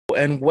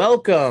and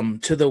welcome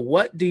to the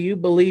What Do You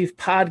Believe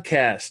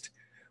podcast,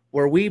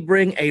 where we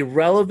bring a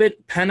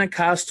relevant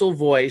Pentecostal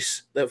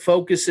voice that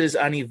focuses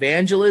on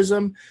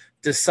evangelism,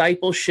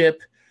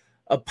 discipleship,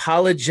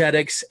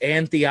 apologetics,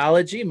 and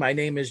theology. My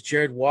name is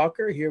Jared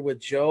Walker, here with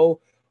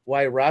Joe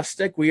Y.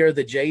 Rustick. We are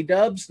the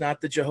J-Dubs,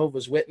 not the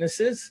Jehovah's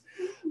Witnesses.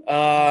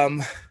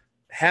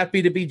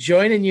 Happy to be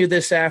joining you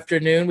this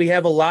afternoon. We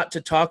have a lot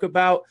to talk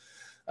about.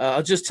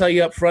 I'll just tell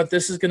you up front,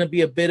 this is going to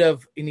be a bit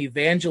of an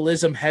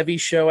evangelism heavy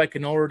show. I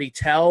can already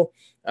tell.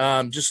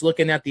 Just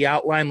looking at the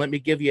outline, let me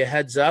give you a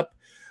heads up.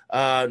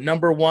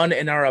 Number one,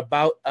 in our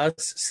About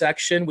Us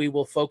section, we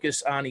will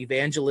focus on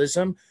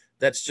evangelism.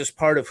 That's just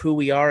part of who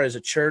we are as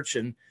a church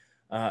and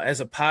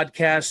as a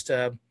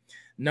podcast.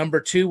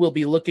 Number two, we'll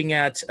be looking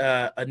at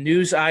a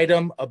news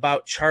item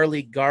about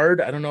Charlie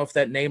Gard. I don't know if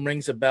that name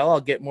rings a bell. I'll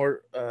get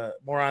more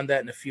on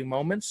that in a few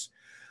moments.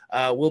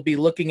 We'll be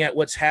looking at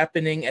what's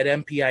happening at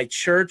MPI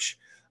Church.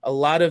 A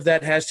lot of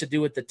that has to do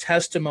with the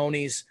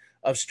testimonies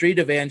of street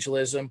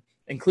evangelism,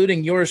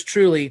 including yours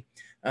truly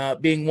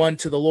being one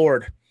to the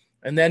Lord.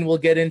 And then we'll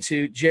get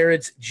into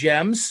Jared's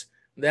Gems.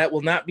 That will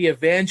not be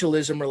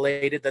evangelism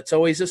related. That's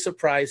always a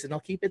surprise, and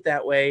I'll keep it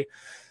that way.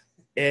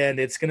 And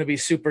it's going to be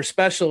super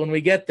special when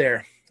we get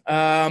there.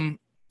 Then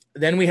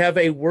we have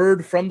a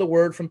word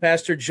from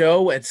Pastor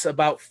Joe. It's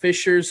about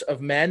fishers of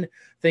men.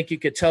 I think you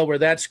could tell where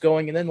that's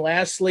going. And then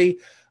lastly,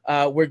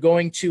 we're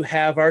going to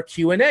have our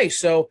Q&A.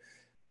 So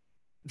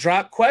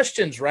drop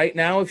questions right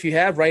now if you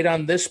have, right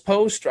on this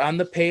post on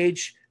the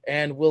page,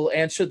 and we'll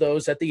answer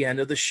those at the end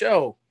of the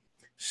show.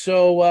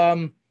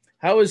 So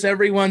how was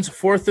everyone's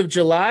 4th of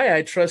July?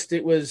 I trust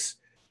it was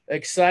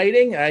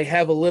exciting. I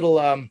have a little,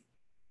 I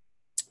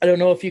don't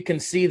know if you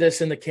can see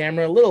this in the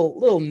camera, a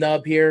little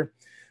nub here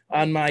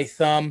on my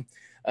thumb.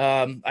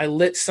 I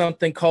lit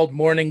something called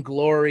Morning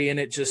Glory, and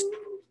it just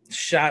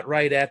shot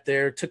right at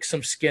there, took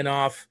some skin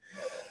off.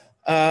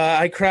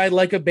 I cried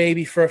like a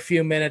baby for a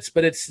few minutes,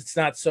 but it's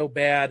not so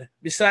bad.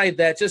 Besides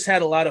that, just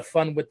had a lot of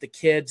fun with the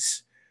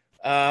kids.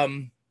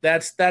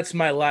 That's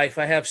my life.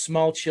 I have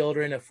small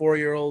children, a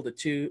 4-year-old, a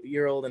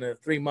 2-year-old, and a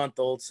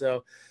 3-month-old.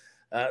 So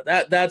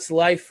that's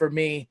life for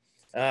me.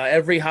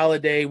 Every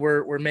holiday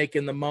we're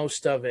making the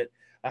most of it.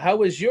 How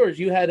was yours?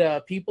 You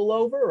had people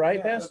over, right,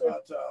 yeah, Pastor?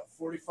 About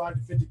 45 to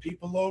 50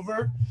 people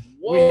over.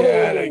 Whoa. We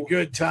had a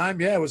good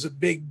time. Yeah, it was a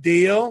big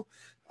deal.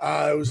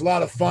 It was a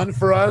lot of fun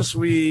for us.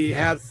 We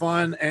had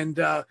fun, and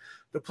the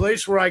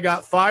place where I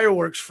got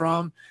fireworks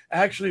from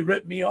actually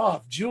ripped me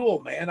off.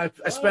 Jewel, man.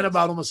 I spent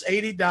about almost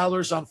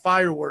 $80 on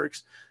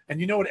fireworks, and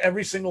you know what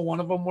every single one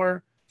of them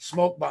were?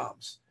 Smoke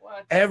bombs.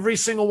 What? Every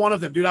single one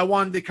of them. Dude, I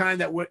wanted the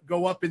kind that would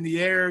go up in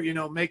the air,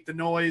 make the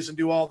noise and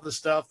do all the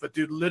stuff. But,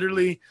 dude,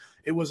 literally –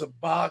 it was a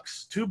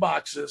box, 2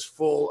 boxes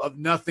full of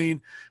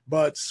nothing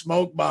but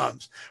smoke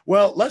bombs.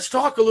 Well, let's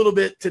talk a little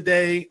bit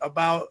today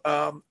about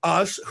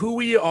us, who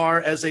we are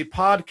as a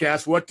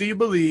podcast. What do you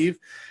believe?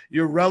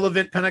 Your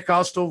relevant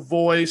Pentecostal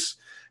voice,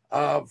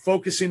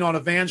 focusing on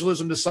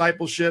evangelism,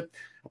 discipleship,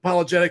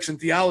 apologetics, and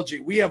theology.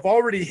 We have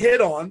already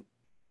hit on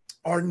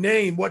our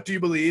name, what do you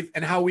believe,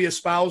 and how we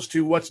espouse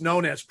to what's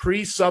known as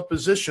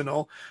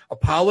presuppositional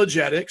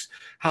apologetics,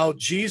 how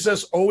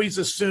Jesus always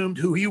assumed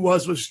who he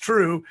was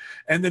true,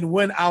 and then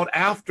went out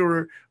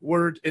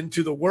afterward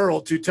into the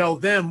world to tell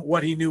them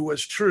what he knew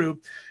was true,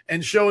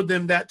 and showed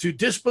them that to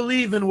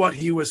disbelieve in what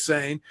he was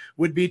saying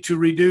would be to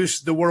reduce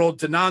the world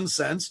to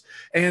nonsense.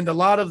 And a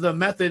lot of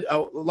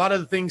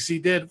the things he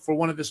did for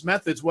one of his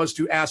methods was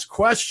to ask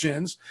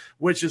questions,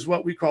 which is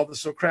what we call the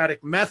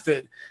Socratic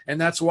method.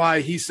 And that's why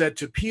he said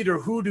to Peter,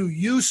 who do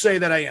you say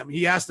that I am?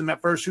 He asked him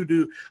at first, who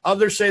do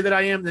others say that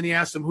I am? Then he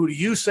asked him, who do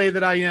you say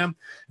that I am?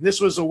 And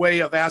this was a way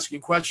of asking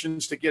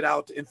questions to get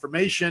out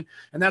information.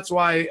 And that's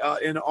why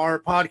in our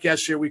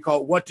podcast here, we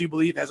call it What Do You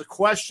Believe? Has a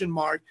question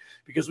mark,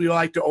 because we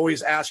like to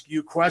always ask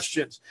you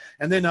questions.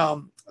 And then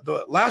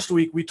the last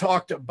week we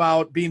talked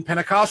about being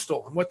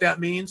Pentecostal and what that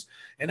means,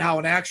 and how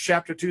in Acts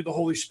chapter 2 the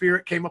Holy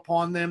Spirit came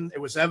upon them.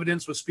 It was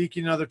evidence with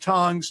speaking in other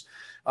tongues.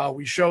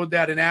 We showed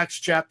that in Acts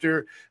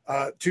chapter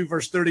 2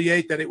 verse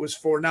 38 that it was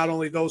for not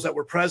only those that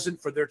were present,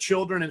 for their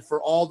children, and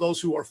for all those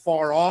who are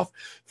far off.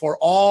 For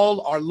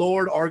all our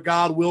Lord our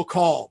God will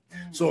call.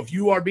 So if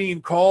you are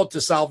being called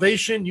to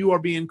salvation, you are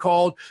being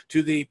called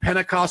to the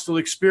Pentecostal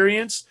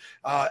experience.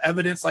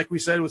 Evidence, like we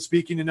said, with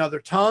speaking in other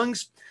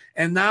tongues.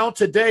 And now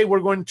today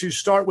we're going to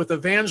start with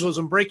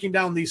evangelism, breaking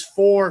down these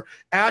 4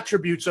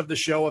 attributes of the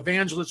show: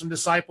 evangelism,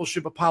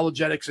 discipleship,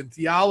 apologetics, and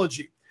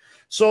theology.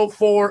 So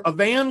for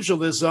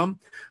evangelism,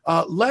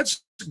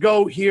 let's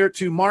go here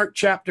to Mark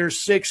chapter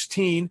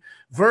 16,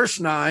 verse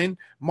 9.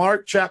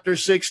 Mark chapter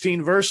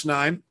 16, verse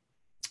 9.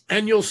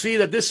 And you'll see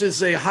that this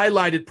is a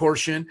highlighted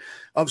portion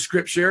of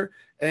Scripture.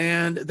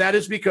 And that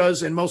is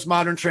because in most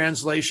modern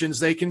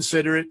translations, they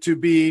consider it to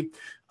be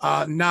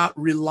not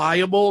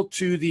reliable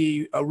to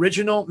the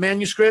original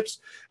manuscripts,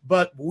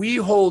 but we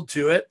hold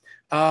to it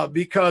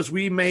because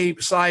we may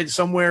side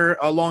somewhere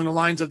along the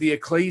lines of the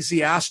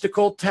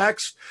ecclesiastical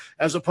text,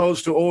 as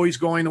opposed to always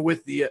going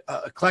with the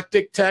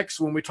eclectic text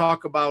when we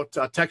talk about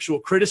textual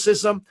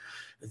criticism.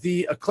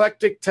 The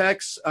eclectic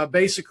text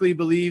basically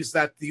believes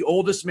that the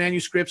oldest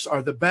manuscripts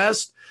are the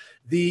best.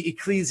 The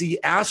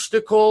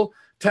ecclesiastical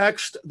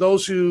text,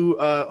 those who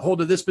hold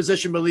to this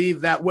position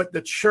believe that what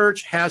the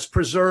church has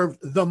preserved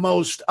the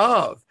most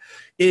of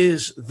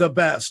is the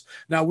best.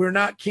 Now, we're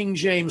not King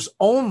James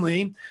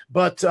only,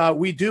 but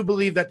we do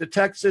believe that the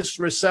Textus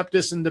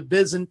Receptus and the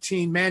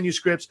Byzantine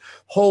manuscripts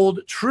hold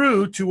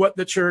true to what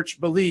the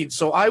church believed.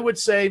 So I would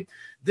say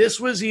this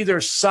was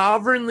either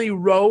sovereignly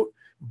wrote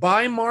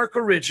by Mark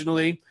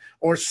originally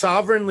or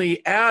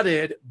sovereignly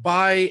added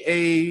by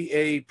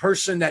a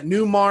person that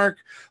knew Mark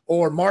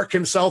or Mark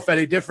himself at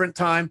a different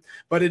time,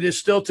 but it is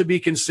still to be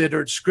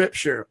considered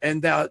scripture.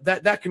 And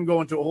that can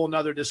go into a whole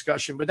nother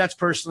discussion, but that's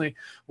personally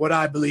what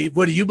I believe.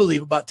 What do you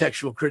believe about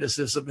textual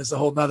criticism is a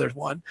whole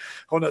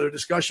nother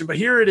discussion. But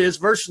here it is,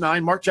 verse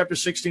 9, Mark chapter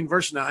 16,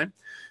 verse 9.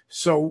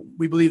 So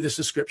we believe this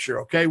is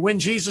scripture, okay? When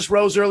Jesus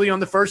rose early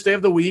on the first day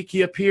of the week,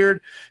 he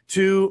appeared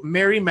to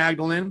Mary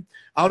Magdalene,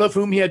 out of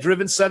whom he had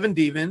driven 7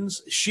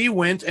 demons. She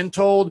went and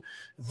told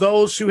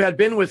those who had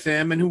been with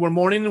him and who were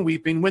mourning and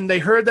weeping. When they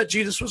heard that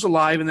Jesus was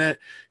alive and that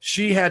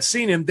she had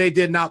seen him, they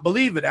did not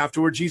believe it.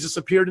 Afterward, Jesus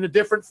appeared in a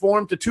different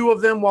form to 2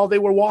 of them while they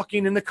were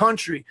walking in the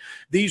country.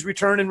 These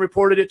returned and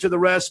reported it to the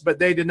rest, but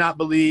they did not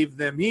believe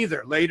them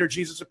either. Later,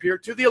 Jesus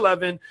appeared to the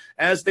 11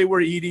 as they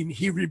were eating.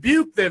 He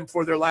rebuked them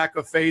for their lack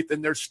of faith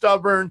and their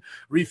stubborn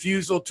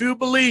refusal to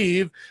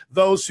believe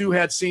those who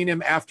had seen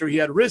him after he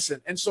had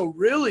risen. And so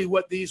really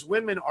what these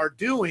women are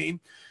doing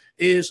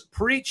is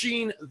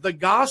preaching the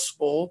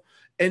gospel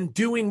and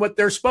doing what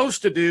they're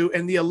supposed to do,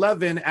 and the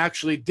 11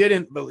 actually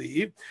didn't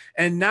believe.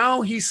 And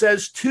now he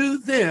says to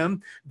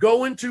them,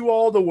 go into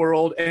all the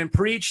world and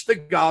preach the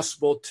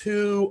gospel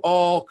to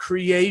all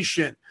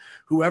creation.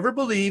 Whoever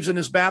believes and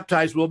is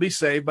baptized will be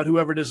saved, but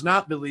whoever does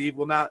not believe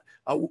will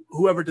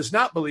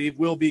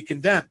be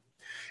condemned.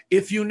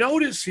 If you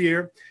notice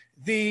here,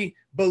 the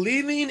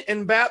believing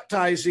and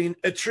baptizing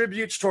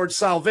attributes towards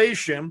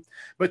salvation,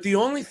 but the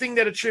only thing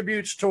that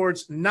attributes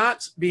towards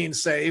not being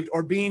saved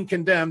or being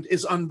condemned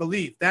is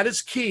unbelief. That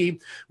is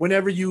key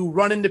whenever you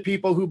run into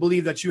people who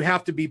believe that you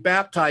have to be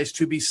baptized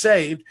to be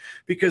saved,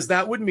 because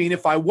that would mean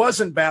if I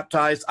wasn't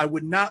baptized, I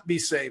would not be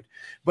saved.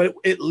 But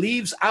it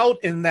leaves out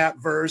in that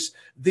verse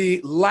the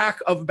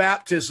lack of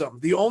baptism.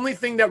 The only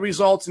thing that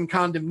results in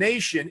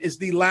condemnation is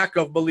the lack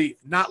of belief,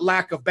 not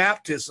lack of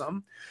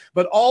baptism.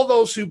 But all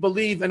those who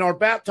believe and are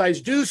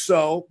baptized do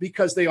so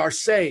because they are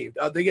saved.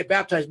 They get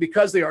baptized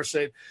because they are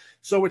saved.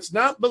 So it's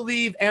not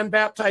believe and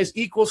baptize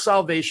equals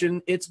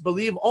salvation. It's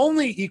believe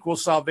only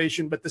equals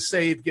salvation, but the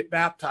saved get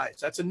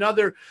baptized. That's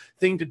another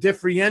thing to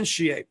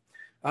differentiate,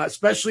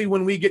 especially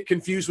when we get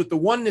confused with the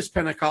oneness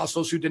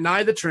Pentecostals who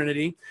deny the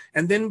Trinity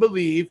and then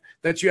believe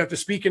that you have to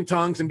speak in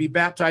tongues and be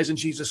baptized in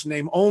Jesus'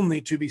 name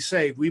only to be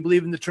saved. We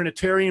believe in the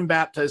Trinitarian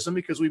baptism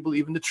because we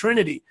believe in the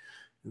Trinity.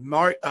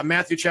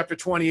 Matthew chapter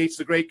 28 is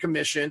the Great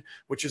Commission,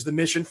 which is the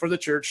mission for the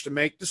church to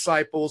make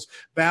disciples,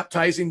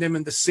 baptizing them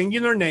in the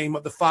singular name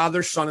of the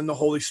Father, Son, and the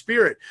Holy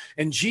Spirit.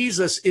 And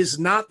Jesus is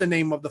not the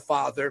name of the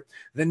Father.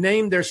 The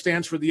name there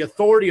stands for the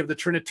authority of the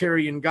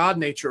Trinitarian God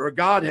nature or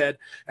Godhead.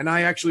 And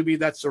I actually believe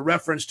that's a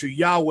reference to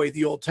Yahweh,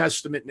 the Old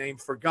Testament name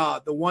for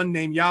God, the one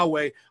name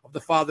Yahweh of the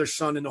Father,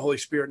 Son, and the Holy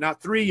Spirit.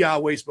 Not 3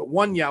 Yahwehs, but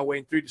 1 Yahweh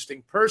in 3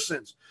 distinct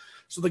persons.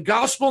 So the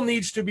gospel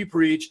needs to be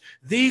preached.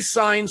 These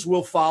signs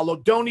will follow.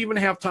 Don't even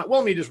have time. Well,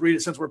 let me just read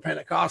it since we're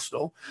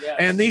Pentecostal. Yes.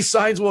 And these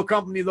signs will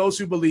accompany those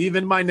who believe.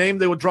 In my name,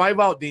 they will drive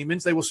out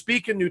demons. They will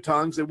speak in new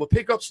tongues. They will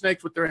pick up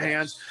snakes with their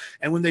hands.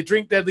 And when they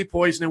drink deadly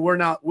poison,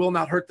 it will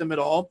not hurt them at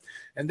all.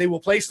 And they will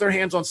place their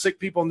hands on sick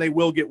people and they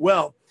will get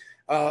well.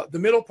 The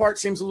middle part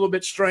seems a little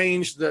bit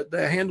strange, the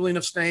handling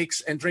of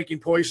snakes and drinking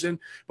poison,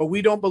 but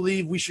we don't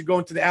believe we should go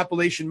into the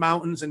Appalachian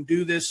Mountains and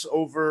do this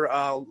over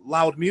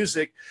loud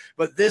music.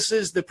 But this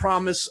is the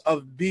promise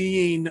of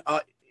being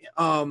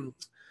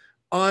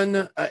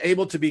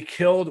unable to be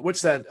killed.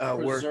 What's that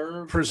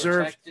word?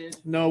 Preserved.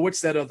 Protected. No,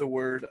 what's that other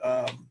word?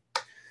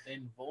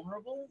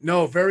 Invulnerable?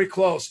 No, very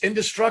close.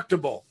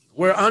 Indestructible.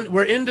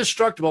 We're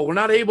indestructible. We're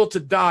not able to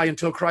die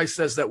until Christ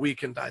says that we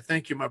can die.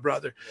 Thank you, my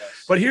brother.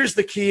 Yes. But here's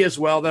the key as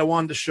well that I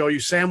wanted to show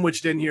you,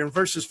 sandwiched in here in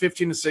verses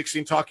 15 and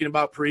 16, talking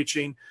about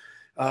preaching,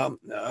 and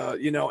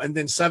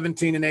then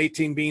 17 and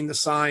 18 being the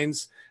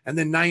signs, and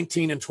then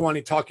 19 and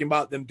 20 talking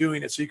about them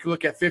doing it. So you can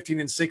look at 15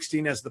 and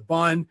 16 as the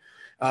bun,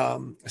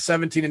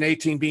 17 and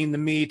 18 being the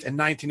meat, and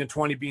 19 and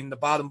 20 being the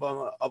bottom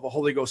of a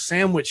Holy Ghost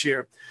sandwich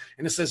here.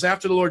 And it says,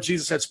 after the Lord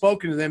Jesus had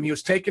spoken to them, he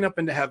was taken up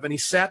into heaven. He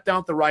sat down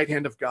at the right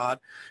hand of God.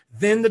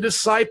 Then the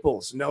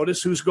disciples,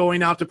 notice who's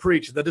going out to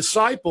preach. The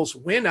disciples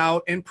went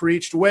out and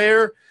preached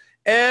where?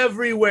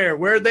 Everywhere.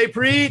 Where they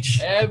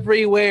preach?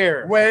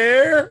 Everywhere.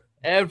 Where?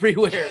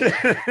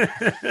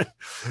 Everywhere.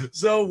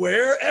 So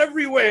where?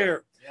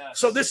 Everywhere. Yes.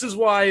 So this is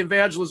why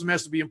evangelism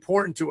has to be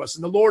important to us.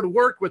 And the Lord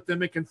worked with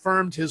them and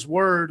confirmed his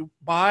word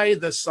by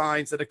the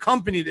signs that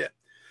accompanied it.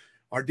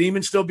 Are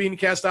demons still being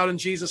cast out in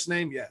Jesus'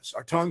 name? Yes.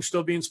 Are tongues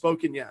still being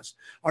spoken? Yes.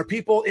 Are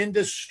people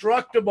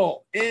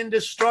indestructible?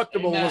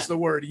 Indestructible Amen. was the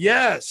word.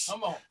 Yes.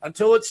 Come on.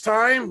 Until it's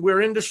time,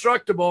 we're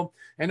indestructible.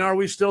 And are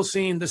we still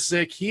seeing the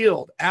sick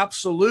healed?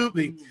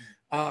 Absolutely.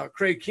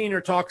 Craig Keener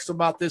talks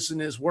about this in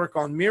his work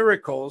on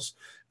miracles.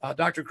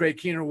 Dr. Craig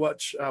Keener,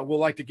 which we'll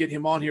like to get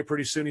him on here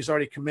pretty soon. He's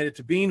already committed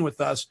to being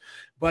with us.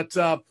 But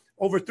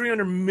over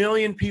 300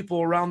 million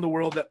people around the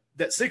world,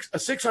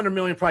 600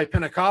 million probably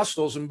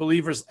Pentecostals and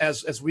believers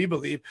as we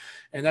believe,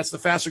 and that's the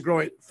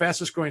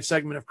fastest growing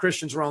segment of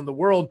Christians around the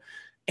world.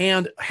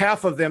 And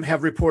half of them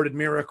have reported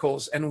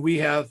miracles, and we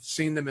have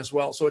seen them as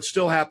well. So it's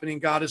still happening.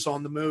 God is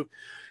on the move.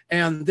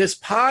 And this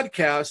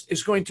podcast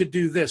is going to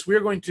do this.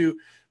 We're going to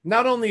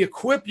not only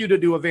equip you to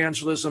do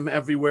evangelism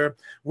everywhere,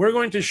 we're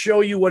going to show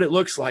you what it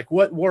looks like,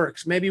 what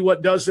works, maybe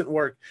what doesn't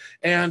work.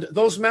 And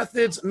those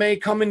methods may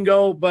come and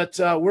go, but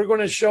we're going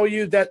to show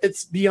you that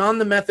it's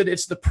beyond the method.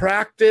 It's the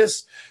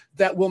practice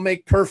that will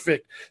make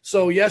perfect.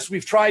 So yes,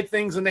 we've tried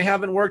things and they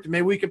haven't worked.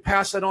 Maybe we can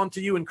pass that on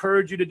to you,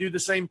 encourage you to do the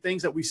same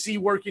things that we see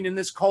working in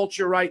this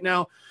culture right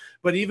now.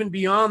 But even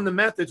beyond the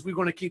methods, we're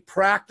going to keep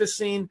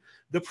practicing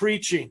the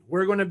preaching.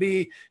 We're going to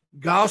be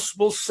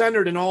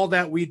gospel-centered in all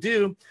that we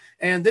do.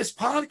 And this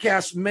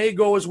podcast may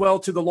go as well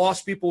to the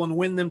lost people and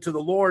win them to the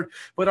Lord.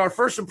 But our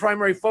first and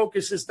primary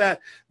focus is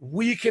that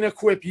we can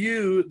equip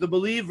you, the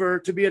believer,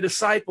 to be a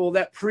disciple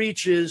that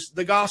preaches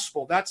the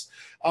gospel. That's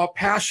a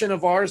passion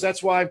of ours.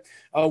 That's why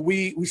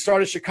we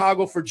started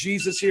Chicago for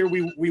Jesus here.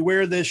 We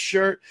wear this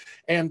shirt.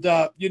 And,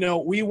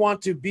 we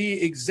want to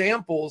be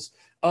examples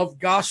of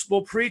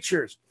gospel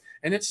preachers.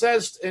 And it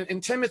says in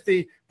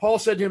Timothy, Paul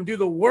said to him, do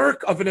the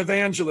work of an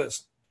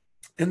evangelist.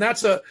 And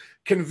that's a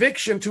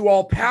conviction to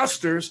all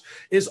pastors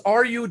is,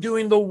 are you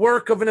doing the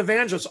work of an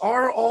evangelist?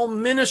 Are all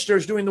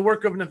ministers doing the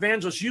work of an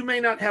evangelist? You may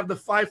not have the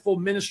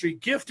fivefold ministry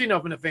gifting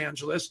of an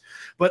evangelist,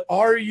 but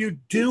are you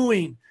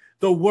doing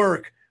the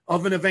work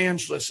of an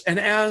evangelist? And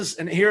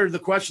here the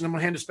question, I'm going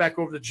to hand this back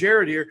over to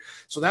Jared here.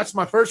 So that's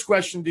my first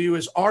question to you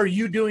is, are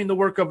you doing the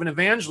work of an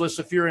evangelist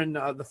if you're in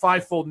the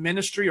fivefold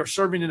ministry or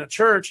serving in a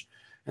church?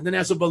 And then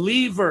as a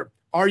believer,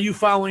 are you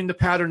following the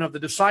pattern of the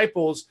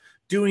disciples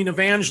doing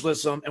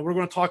evangelism? And we're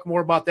going to talk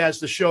more about that as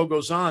the show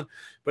goes on.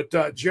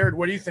 But Jared,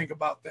 what do you think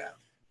about that?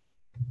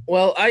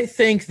 Well, I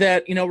think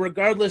that,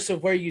 regardless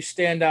of where you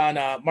stand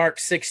on Mark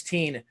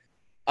 16,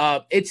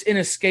 it's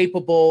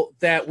inescapable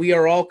that we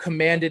are all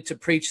commanded to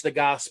preach the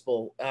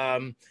gospel.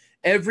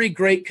 Every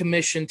Great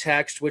Commission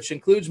text, which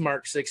includes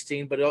Mark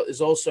 16, but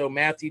is also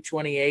Matthew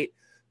 28,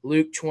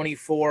 Luke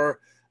 24,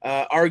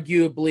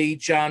 arguably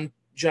John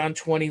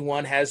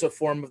 21 has a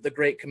form of the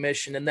Great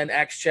Commission, and then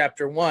Acts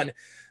chapter 1,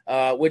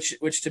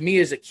 which to me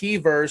is a key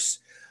verse,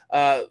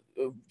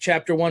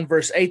 chapter 1,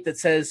 verse 8, that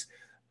says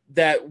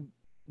that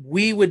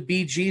we would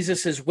be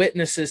Jesus's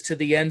witnesses to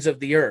the ends of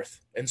the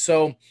earth. And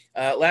so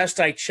last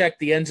I checked,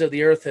 the ends of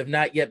the earth have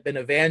not yet been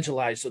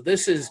evangelized. So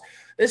this is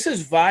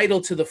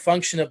vital to the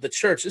function of the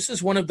church. This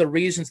is one of the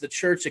reasons the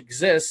church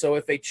exists. So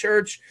if a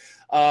church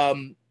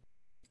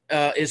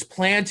is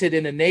planted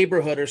in a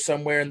neighborhood or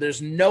somewhere and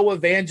there's no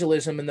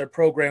evangelism in their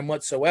program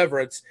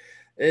whatsoever,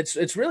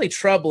 it's really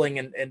troubling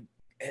and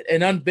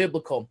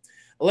unbiblical.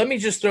 Let me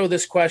just throw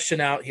this question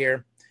out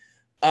here.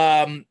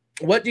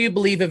 What do you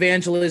believe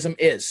evangelism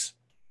is?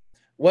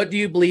 What do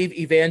you believe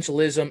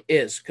evangelism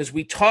is? Because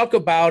we talk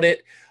about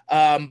it,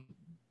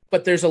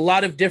 but there's a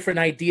lot of different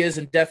ideas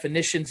and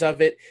definitions of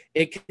it.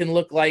 It can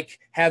look like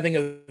having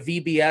a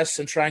VBS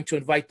and trying to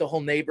invite the whole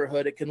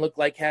neighborhood. It can look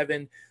like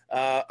having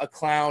a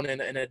clown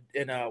and a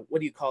what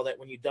do you call that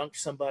when you dunk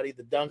somebody,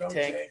 the dunk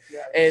tank.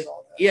 And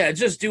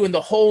just doing the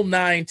whole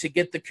nine to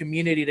get the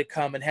community to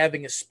come and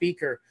having a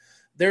speaker.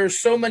 There are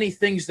so many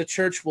things the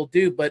church will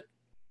do, but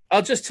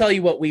I'll just tell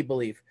you what we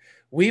believe.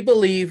 We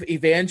believe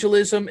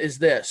evangelism is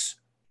this: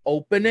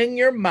 opening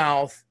your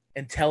mouth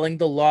and telling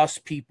the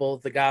lost people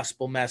the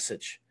gospel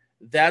message.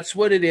 That's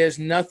what it is.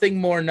 Nothing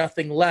more,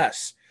 nothing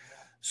less.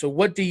 So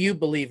what do you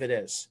believe it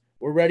is?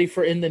 We're ready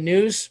for In the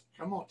News?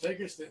 Come on, take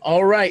us there.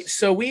 All right.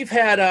 So we've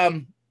had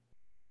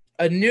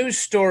a news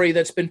story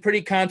that's been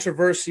pretty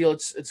controversial.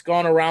 It's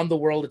gone around the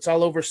world. It's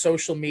all over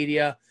social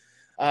media.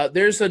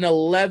 There's an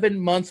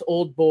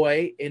 11-month-old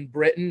boy in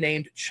Britain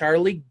named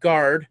Charlie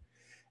Gard.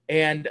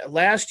 And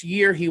last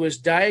year, he was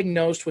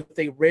diagnosed with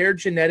a rare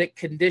genetic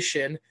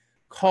condition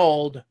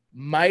called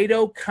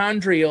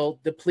mitochondrial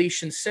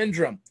depletion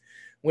syndrome,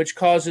 which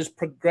causes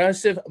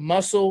progressive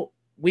muscle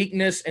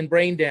weakness and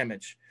brain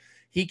damage.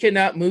 He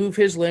cannot move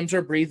his limbs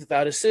or breathe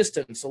without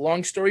assistance. So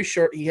long story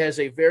short, he has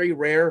a very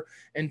rare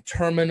and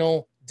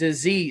terminal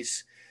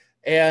disease.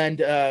 And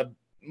the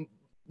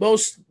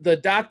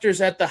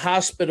doctors at the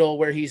hospital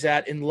where he's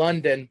at in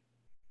London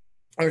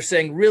are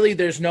saying, really,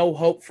 there's no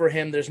hope for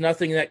him. There's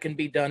nothing that can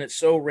be done. It's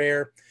so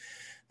rare.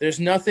 There's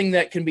nothing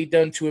that can be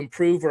done to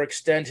improve or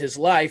extend his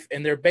life.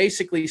 And they're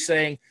basically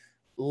saying,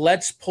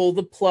 let's pull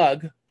the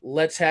plug.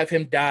 Let's have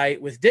him die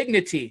with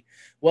dignity.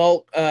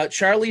 Well,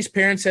 Charlie's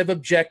parents have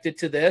objected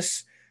to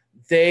this.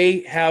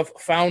 They have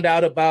found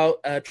out about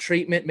a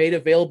treatment made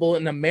available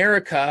in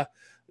America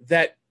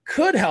that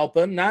could help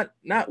him, not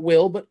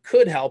will, but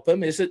could help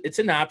him. It's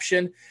an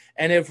option,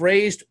 and have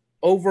raised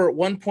over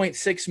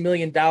 $1.6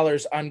 million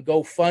on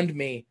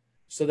GoFundMe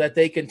so that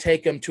they can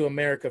take him to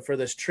America for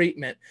this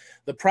treatment.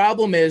 The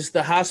problem is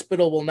the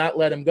hospital will not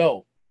let him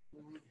go.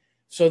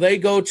 So they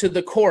go to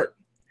the court,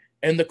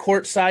 and the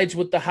court sides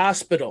with the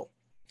hospital.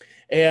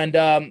 And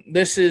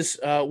this is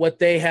what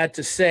they had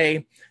to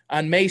say.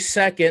 On May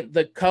 2nd,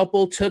 the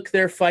couple took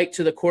their fight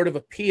to the Court of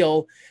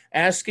Appeal,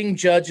 asking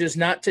judges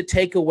not to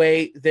take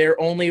away their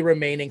only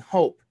remaining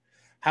hope.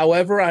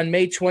 However, on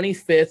May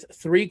 25th,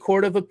 3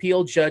 Court of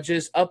Appeal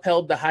judges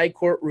upheld the High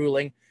Court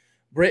ruling.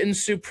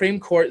 Britain's Supreme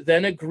Court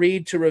then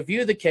agreed to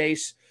review the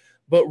case,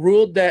 but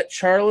ruled that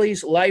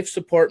Charlie's life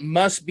support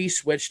must be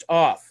switched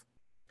off.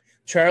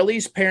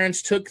 Charlie's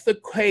parents took the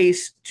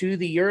case to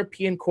the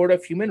European Court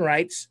of Human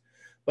Rights,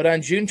 but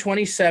on June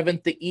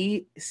 27th,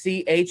 the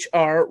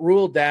ECHR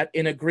ruled that,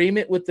 in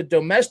agreement with the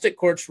domestic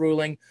court's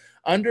ruling,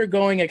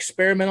 undergoing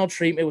experimental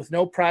treatment with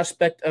no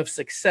prospect of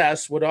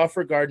success would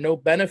offer Gard no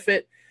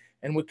benefit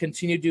and would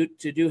continue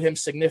to do him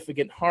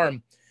significant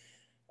harm.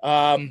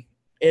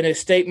 In a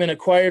statement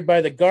acquired by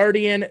The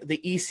Guardian,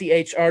 the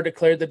ECHR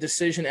declared the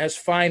decision as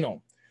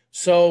final.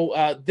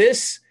 So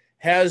this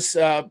has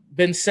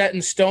been set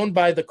in stone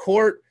by the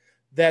court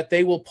that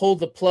they will pull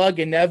the plug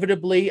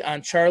inevitably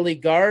on Charlie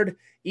Gard.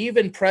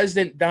 Even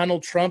President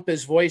Donald Trump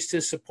has voiced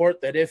his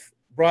support that if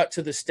brought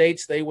to the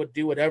States, they would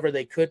do whatever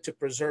they could to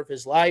preserve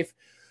his life.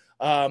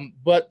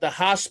 But the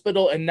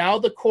hospital and now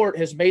the court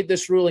has made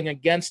this ruling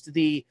against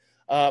the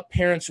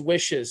parents'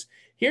 wishes.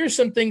 Here's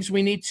some things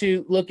we need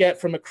to look at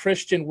from a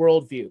Christian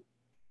worldview.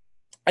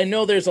 I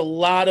know there's a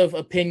lot of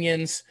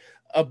opinions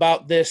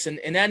about this in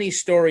any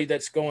story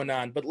that's going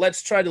on, but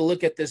let's try to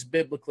look at this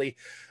biblically.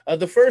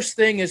 The first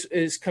thing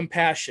is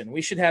compassion.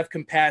 We should have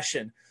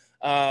compassion.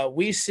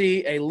 We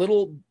see a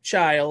little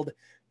child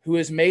who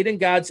is made in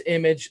God's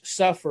image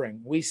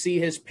suffering. We see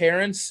his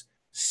parents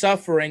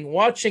suffering,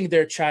 watching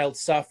their child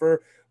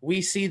suffer.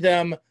 We see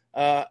them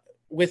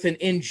with an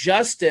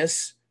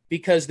injustice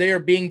because they are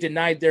being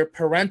denied their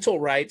parental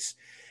rights.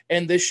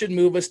 And this should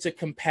move us to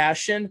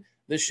compassion.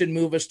 This should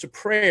move us to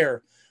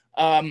prayer.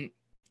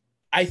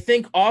 I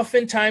think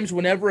oftentimes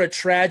whenever a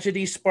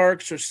tragedy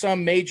sparks or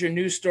some major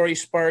news story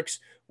sparks,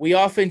 we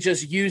often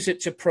just use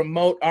it to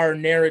promote our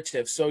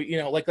narrative. So,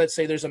 like let's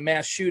say there's a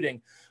mass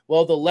shooting.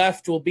 Well, the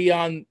left will be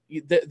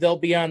they'll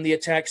be on the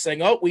attack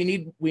saying, oh, we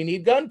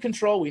need gun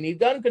control. We need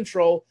gun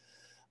control.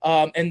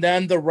 And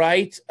then the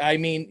right,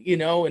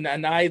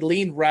 and I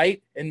lean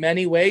right in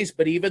many ways,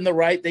 but even the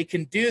right, they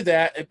can do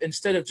that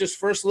instead of just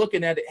first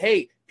looking at it.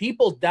 Hey,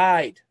 people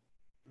died.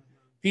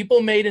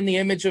 People made in the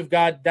image of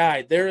God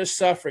died. There is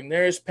suffering.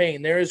 There is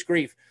pain. There is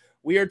grief.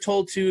 We are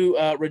told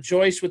to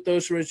rejoice with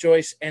those who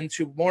rejoice and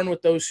to mourn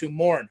with those who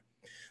mourn.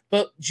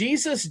 But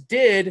Jesus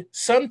did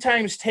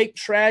sometimes take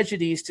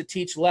tragedies to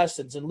teach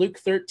lessons. In Luke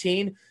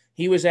 13,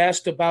 he was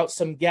asked about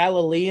some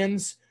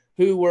Galileans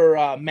who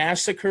were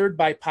massacred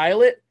by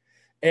Pilate.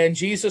 And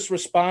Jesus'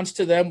 response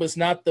to them was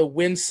not the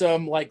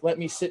winsome, like, let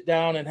me sit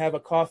down and have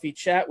a coffee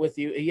chat with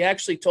you. He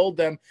actually told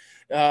them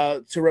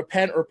to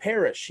repent or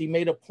perish. He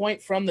made a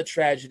point from the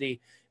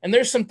tragedy. And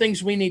there's some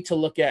things we need to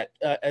look at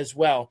as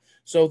well.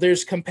 So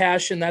there's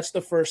compassion. That's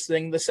the first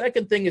thing. The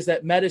second thing is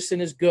that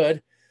medicine is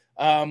good.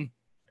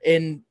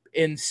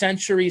 In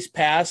centuries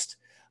past,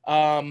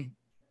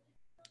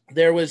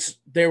 there was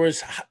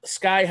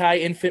sky high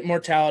infant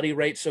mortality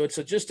rate. So it's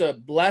just a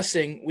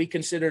blessing. We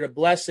consider it a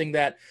blessing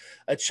that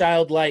a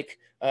child like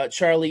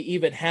Charlie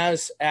even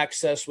has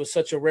access with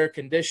such a rare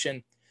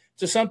condition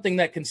to something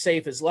that can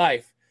save his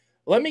life.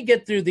 Let me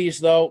get through these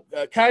though,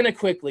 kind of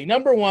quickly.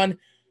 Number one,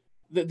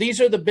 these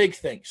are the big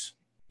things.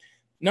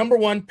 Number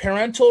one,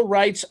 parental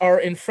rights are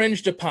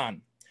infringed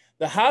upon.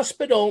 The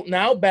hospital,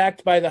 now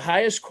backed by the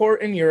highest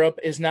court in Europe,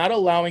 is not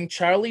allowing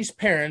Charlie's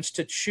parents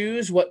to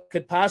choose what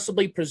could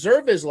possibly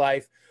preserve his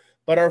life,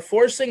 but are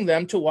forcing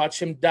them to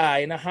watch him die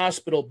in a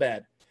hospital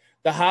bed.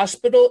 The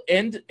hospital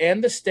and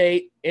the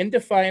state, in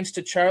defiance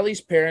to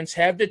Charlie's parents,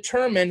 have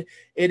determined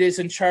it is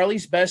in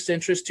Charlie's best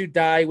interest to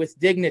die with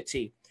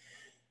dignity.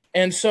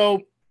 And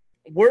so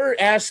we're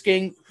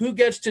asking who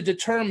gets to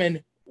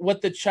determine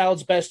what the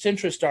child's best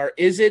interests are.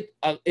 Is it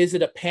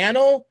a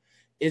panel?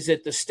 Is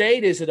it the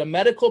state? Is it a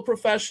medical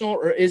professional?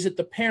 Or is it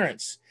the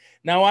parents?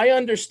 Now, I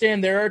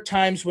understand there are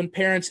times when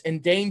parents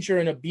endanger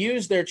and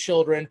abuse their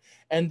children,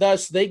 and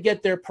thus they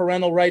get their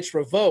parental rights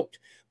revoked.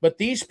 But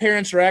these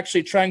parents are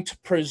actually trying to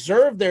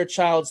preserve their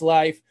child's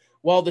life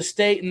while the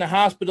state and the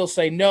hospital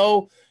say,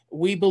 no,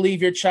 we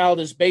believe your child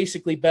is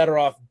basically better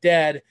off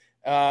dead,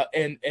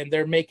 and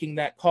they're making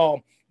that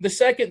call. The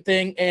second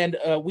thing, and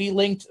we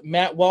linked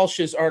Matt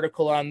Walsh's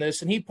article on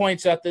this, and he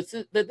points out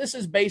that this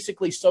is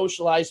basically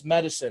socialized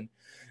medicine.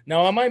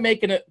 Now, am I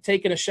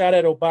taking a shot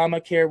at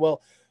Obamacare?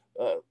 Well,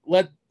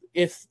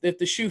 if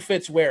the shoe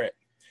fits, wear it.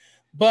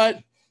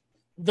 But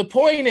the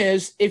point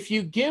is, if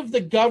you give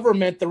the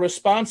government the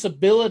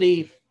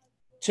responsibility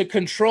to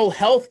control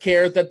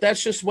healthcare,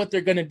 that's just what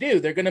they're going to do.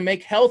 They're going to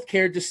make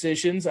healthcare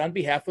decisions on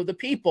behalf of the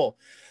people.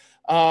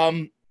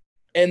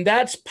 And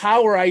that's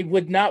power I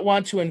would not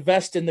want to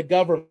invest in the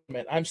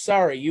government. I'm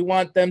sorry. You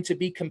want them to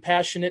be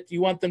compassionate.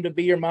 You want them to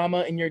be your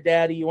mama and your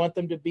daddy. You want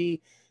them to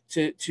be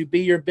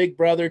your big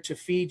brother, to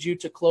feed you,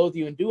 to clothe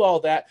you, and do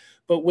all that.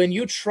 But when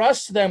you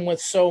trust them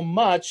with so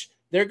much,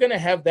 they're going to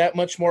have that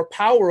much more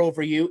power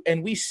over you.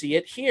 And we see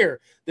it here.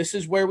 This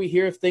is where we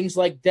hear of things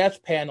like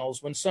death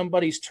panels when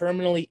somebody's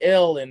terminally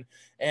ill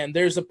and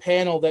there's a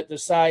panel that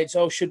decides,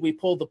 oh, should we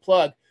pull the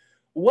plug?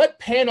 What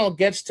panel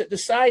gets to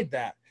decide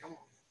that?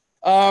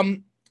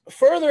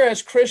 Further,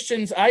 as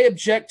Christians, I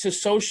object to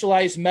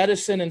socialized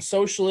medicine and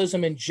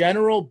socialism in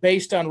general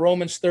based on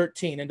Romans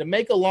 13. And to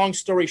make a long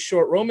story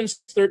short,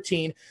 Romans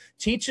 13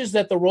 teaches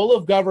that the role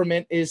of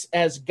government is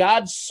as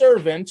God's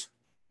servant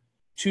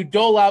to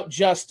dole out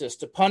justice,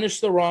 to punish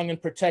the wrong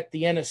and protect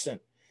the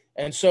innocent.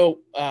 And so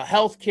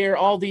healthcare,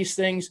 all these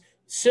things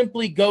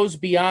simply goes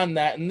beyond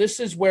that. And this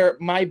is where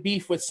my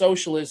beef with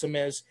socialism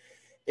is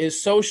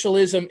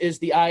socialism is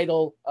the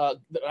idol,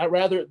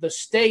 rather the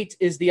state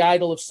is the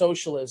idol of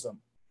socialism.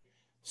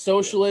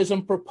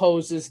 Socialism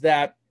proposes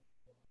that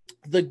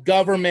the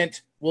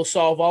government will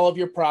solve all of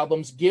your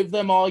problems, give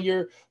them all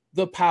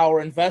the power,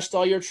 invest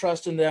all your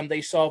trust in them,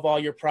 they solve all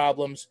your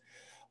problems.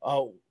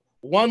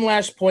 One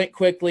last point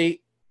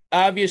quickly,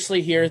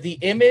 obviously here, the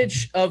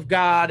image of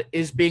God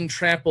is being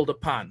trampled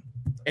upon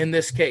in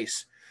this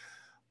case.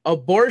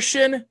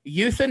 Abortion,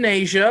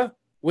 euthanasia,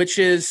 which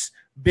is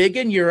big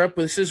in Europe.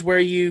 This is where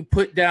you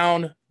put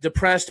down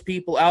depressed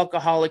people,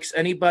 alcoholics,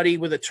 anybody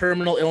with a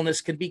terminal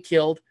illness can be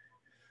killed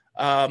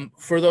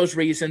for those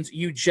reasons.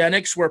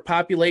 Eugenics, where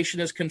population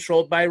is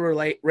controlled by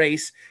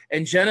race,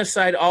 and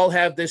genocide all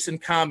have this in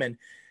common.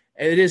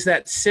 It is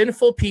that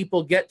sinful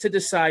people get to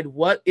decide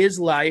what is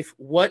life,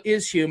 what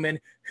is human,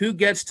 who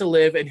gets to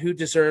live, and who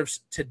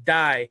deserves to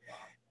die.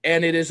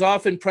 And it is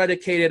often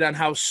predicated on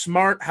how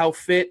smart, how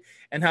fit,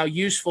 and how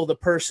useful the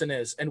person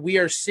is. And we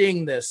are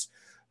seeing this.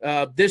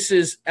 This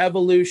is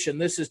evolution.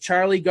 This is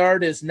Charlie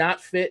Gard is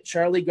not fit.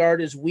 Charlie Gard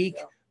is weak.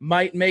 Yeah.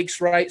 Might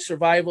makes right.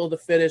 Survival of the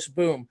fittest.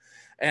 Boom.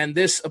 And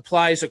this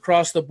applies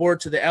across the board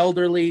to the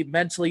elderly,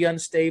 mentally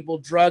unstable,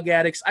 drug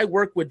addicts. I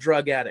work with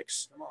drug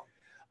addicts.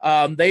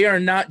 They are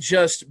not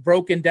just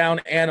broken down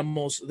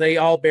animals. They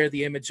all bear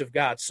the image of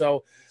God.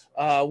 So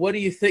what do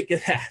you think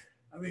of that?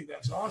 I think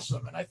that's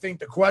awesome. And I think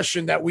the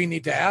question that we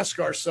need to ask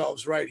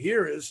ourselves right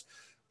here is,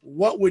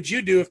 what would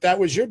you do if that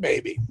was your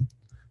baby?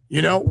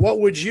 You know, what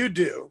would you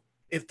do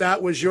if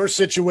that was your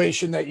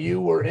situation that you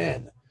were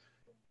in?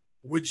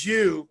 Would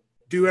you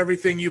do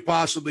everything you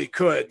possibly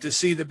could to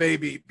see the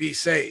baby be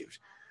saved?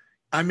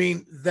 I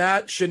mean,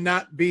 that should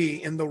not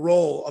be in the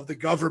role of the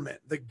government.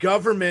 The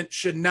government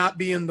should not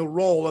be in the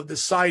role of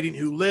deciding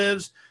who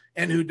lives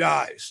and who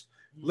dies.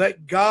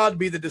 Let God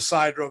be the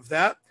decider of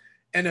that.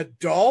 And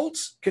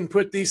adults can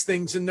put these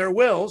things in their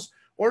wills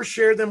or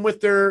share them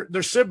with their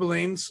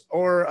siblings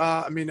or,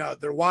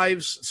 their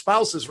wives,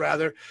 spouses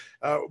rather,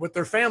 with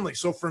their family.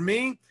 So for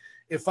me,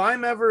 if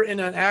I'm ever in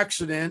an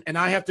accident and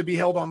I have to be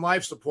held on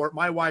life support,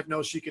 my wife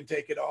knows she can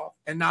take it off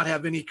and not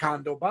have any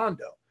condo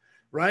bondo,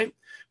 right?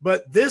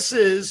 But this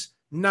is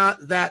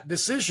not that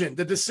decision.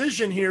 The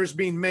decision here is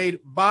being made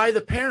by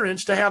the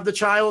parents to have the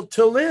child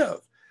to live.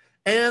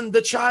 And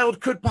the child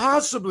could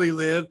possibly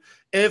live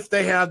if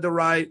they had the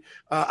right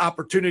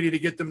opportunity to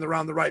get them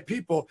around the right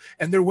people,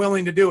 and they're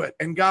willing to do it.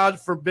 And God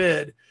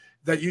forbid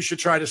that you should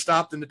try to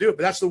stop them to do it.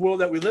 But that's the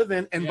world that we live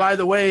in. And by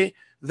the way,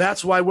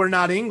 that's why we're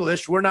not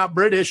English. We're not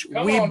British.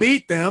 We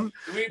beat them.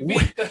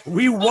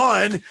 We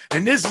won.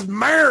 And this is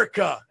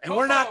America. And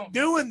we're not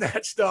doing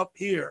that stuff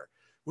here.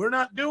 We're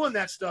not doing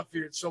that stuff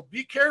here. So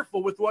be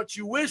careful with what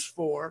you wish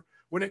for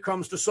when it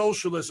comes to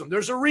socialism.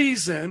 There's a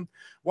reason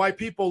why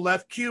people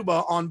left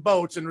Cuba on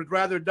boats and would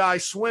rather die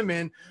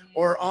swimming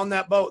or on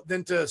that boat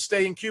than to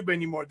stay in Cuba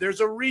anymore.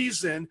 There's a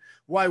reason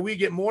why we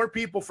get more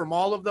people from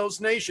all of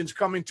those nations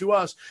coming to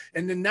us.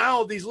 And then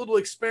now these little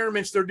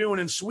experiments they're doing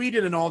in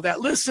Sweden and all that.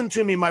 Listen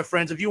to me, my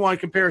friends, if you want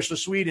to compare us to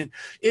Sweden.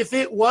 If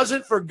it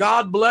wasn't for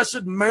God blessed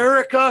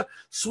America,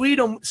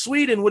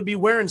 Sweden would be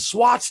wearing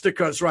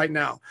swastikas right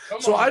now.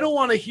 So I don't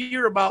want to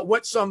hear about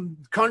what some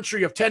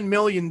country of 10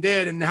 million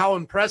did and how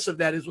impressive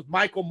that is with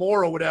Michael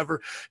Moore or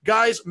whatever.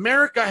 Guys,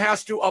 America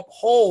has to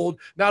uphold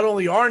not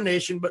only our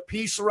nation, but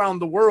peace around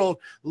the world,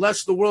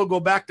 lest the world go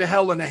back to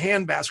hell in a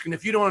handbasket. And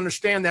if you don't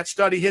understand that,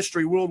 study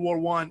history, World War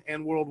I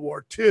and World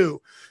War II,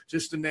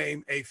 just to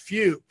name a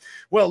few.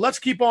 Well, let's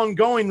keep on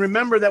going.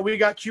 Remember that we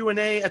got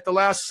Q&A at the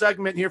last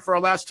segment here for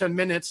our last 10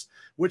 minutes,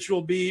 which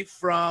will be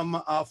from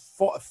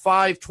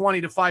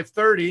 5:20 to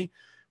 5:30.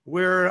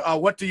 We're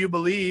What Do You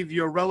Believe?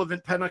 Your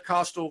relevant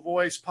Pentecostal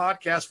voice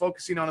podcast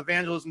focusing on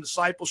evangelism,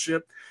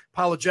 discipleship,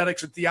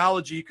 apologetics, and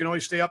theology. You can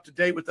always stay up to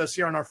date with us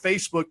here on our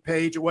Facebook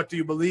page at What Do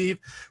You Believe,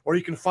 or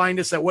you can find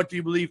us at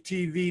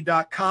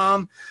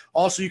whatdoyoubelievetv.com.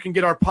 Also, you can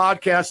get our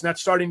podcast, and that's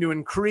starting to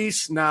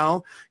increase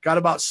now. Got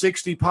about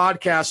 60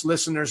 podcast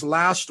listeners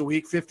last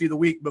week, 50 the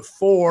week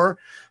before.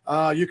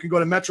 You can go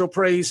to Metro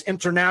Praise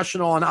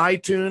International on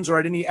iTunes or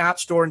at any app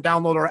store and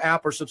download our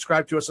app or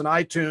subscribe to us on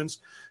iTunes.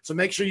 So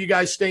make sure you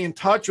guys stay in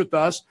touch with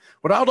us.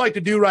 What I would like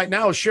to do right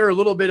now is share a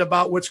little bit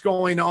about what's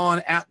going on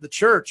at the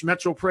church,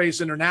 Metro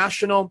Praise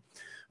International.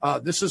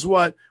 This is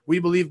what we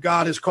believe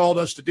God has called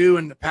us to do,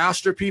 and the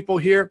pastor people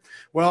here.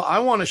 Well, I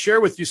want to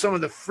share with you some of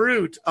the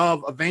fruit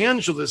of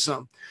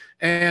evangelism.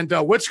 And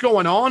what's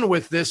going on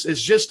with this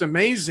is just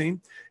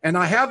amazing. And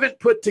I haven't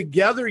put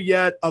together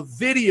yet a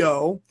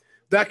video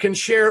that can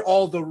share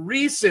all the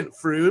recent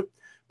fruit.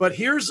 But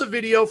here's a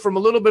video from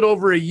a little bit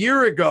over a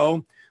year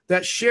ago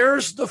that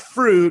shares the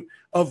fruit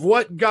of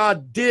what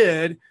God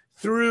did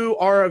through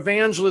our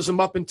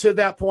evangelism up until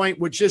that point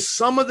with just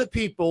some of the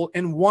people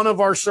in one of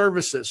our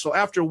services. So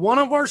after one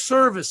of our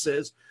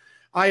services,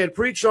 I had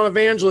preached on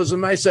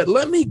evangelism. I said,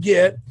 let me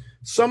get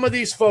some of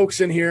these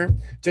folks in here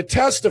to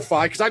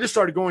testify, because I just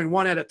started going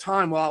one at a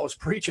time while I was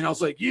preaching. I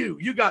was like,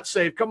 you got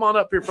saved. Come on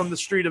up here from the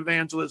street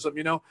evangelism,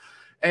 you know.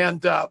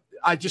 And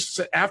I just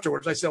said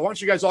afterwards, I said, why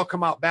don't you guys all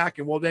come out back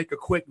and we'll make a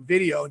quick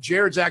video. And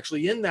Jared's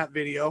actually in that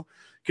video,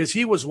 because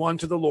he was won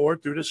to the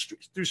Lord through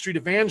street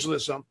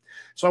evangelism.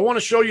 So I want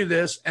to show you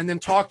this and then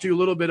talk to you a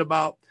little bit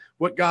about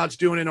what God's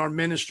doing in our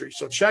ministry.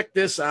 So check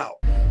this out.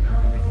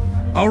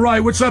 All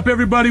right, what's up,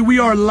 everybody? We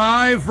are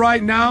live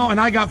right now, and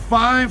I got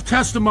 5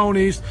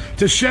 testimonies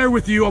to share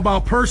with you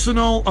about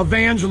personal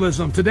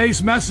evangelism.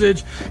 Today's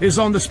message is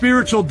on the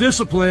spiritual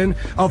discipline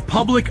of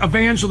public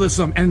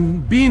evangelism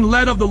and being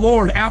led of the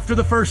Lord. After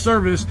the first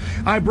service,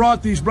 I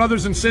brought these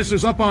brothers and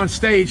sisters up on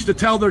stage to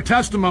tell their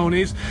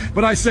testimonies,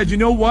 but I said, you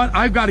know what?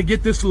 I've got to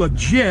get this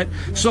legit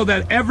so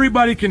that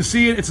everybody can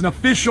see it. It's an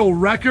official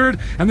record,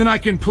 and then I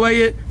can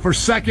play it for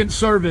second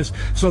service.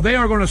 So they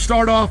are going to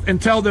start off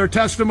and tell their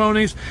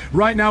testimonies.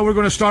 Right now, we're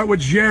going to start with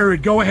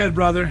Jared. Go ahead,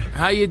 brother.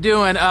 How you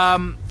doing?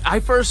 I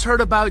first heard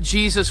about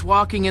Jesus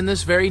walking in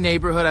this very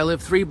neighborhood. I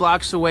live 3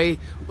 blocks away.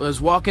 Was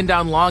walking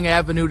down Long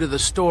Avenue to the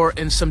store,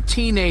 and some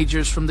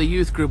teenagers from the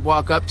youth group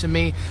walk up to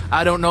me.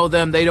 I don't know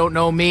them. They don't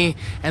know me.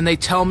 And they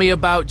tell me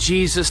about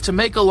Jesus. To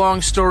make a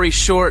long story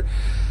short,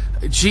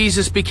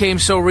 Jesus became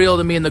so real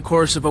to me in the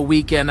course of a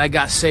weekend. I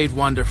got saved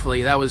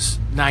wonderfully. That was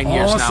 9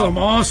 years now.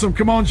 Awesome.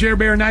 Come on, Jared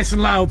Bear, nice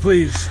and loud,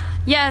 please.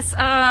 Yes,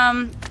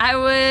 I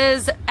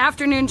was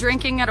afternoon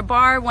drinking at a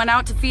bar, went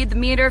out to feed the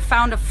meter,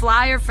 found a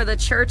flyer for the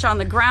church on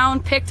the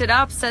ground, picked it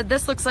up, said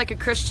this looks like a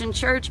Christian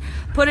church,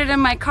 put it in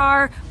my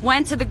car,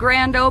 went to the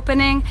grand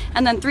opening,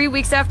 and then 3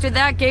 weeks after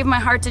that gave my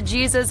heart to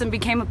Jesus and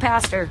became a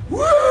pastor.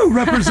 Woo!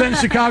 Represent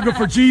Chicago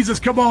for Jesus.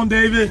 Come on,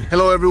 David.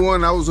 Hello,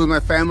 everyone. I was with my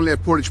family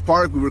at Portage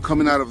Park. We were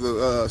coming out of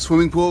the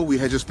swimming pool. We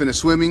had just finished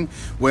swimming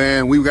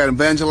when we got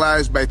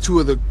evangelized by 2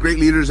 of the great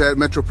leaders at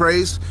Metro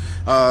Praise.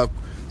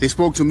 They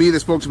spoke to me, they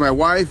spoke to my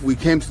wife, we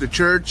came to the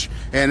church,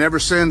 and ever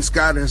since,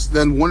 God has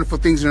done wonderful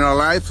things in our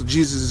life. So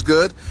Jesus is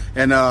good,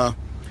 and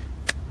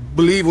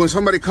believe when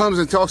somebody comes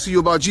and talks to you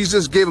about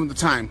Jesus, give them the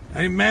time.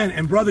 Amen.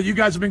 And brother, you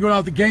guys have been going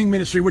out the gang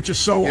ministry, which is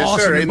so Yes,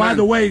 awesome. sir. And by Amen.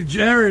 the way,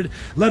 Jared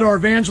led our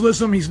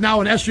evangelism. He's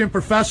now an SGM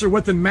professor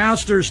with a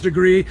master's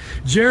degree.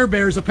 Jared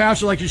Bear is a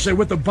pastor, like you said,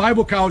 with a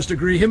Bible college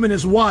degree. Him and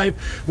his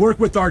wife work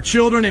with our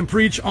children and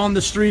preach on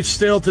the streets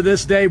still to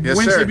this day. Yes,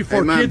 Wednesday sir. before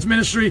Amen. kids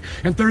ministry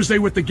and Thursday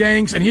with the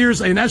gangs. And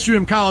here's an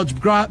SGM college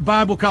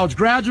Bible college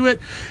graduate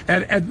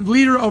and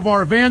leader of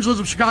our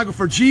Evangelism Chicago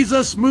for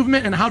Jesus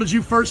movement. And how did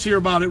you first hear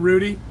about it,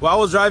 Rudy? Well, I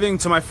was driving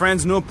to my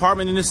friend's new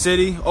apartment in the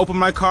city, opened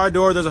my car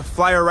door, there's a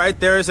flyer right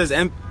there. It says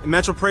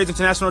Metro Praise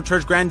International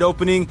Church grand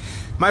opening.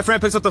 My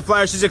friend picks up the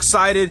flyer, she's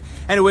excited.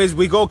 Anyways,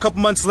 we go a couple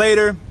months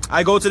later,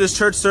 I go to this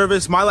church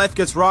service, my life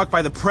gets rocked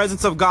by the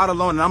presence of God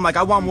alone, and I'm like,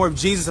 I want more of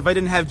Jesus. If I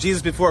didn't have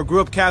Jesus before, I grew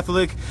up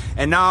Catholic,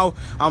 and now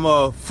I'm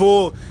a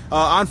full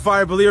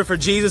on-fire believer for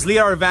Jesus, lead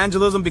our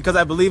evangelism because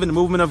I believe in the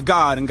movement of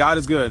God, and God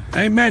is good.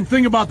 Amen.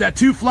 Think about that.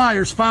 2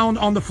 flyers found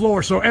on the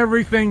floor, so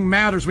everything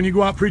matters when you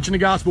go out preaching the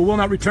gospel. Will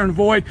not return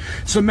void.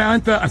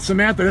 Samantha,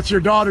 that's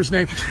your daughter's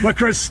name. But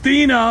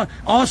Christina,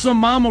 awesome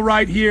mama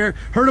right here,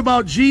 heard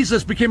about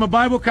Jesus, became a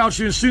Bible college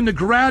student, soon to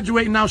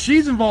graduate, and now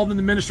she's involved in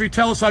the ministry.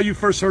 Tell us how you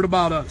first heard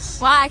about us.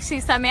 Well, actually,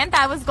 Samantha,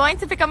 I was going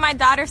to pick up my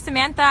daughter,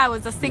 Samantha. I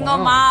was a single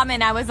mom,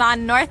 and I was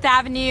on North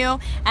Avenue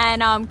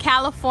and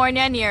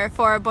California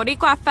for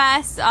Boricua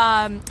Fest.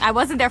 I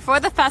wasn't there for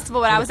the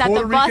festival, but I was at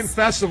the bus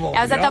festival.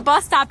 I was at the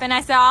bus stop, and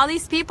I saw all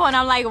these people, and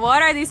I'm like,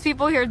 what are these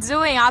people here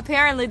doing?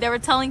 Apparently, they were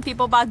telling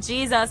people about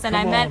Jesus, and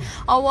I met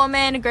a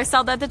woman,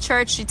 Griselda, at the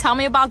church. She told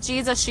me about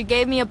Jesus. She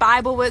gave me a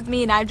Bible with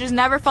me, and I just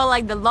never felt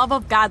like the love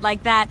of God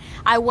like that.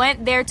 I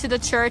went there to the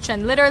church,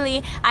 and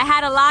literally, I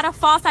had a lot of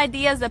false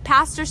ideas. The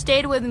pastor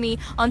stayed with me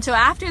until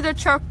after the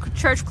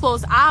church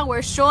closed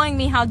hours, showing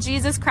me how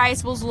Jesus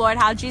Christ was Lord,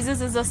 how Jesus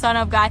is the Son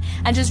of God,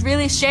 and just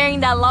really sharing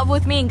that love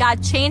with me. And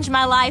God changed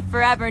my life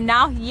forever.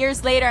 Now,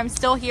 years later, I'm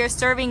still here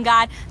serving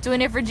God,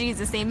 doing it for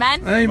Jesus.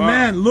 Amen.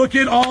 Amen. Wow. Look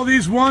at all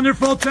these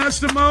wonderful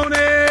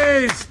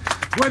testimonies.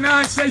 When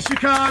I say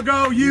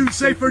Chicago, you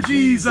say for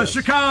Jesus.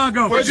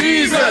 Chicago. For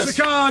Jesus.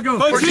 Chicago.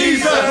 For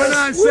Jesus. When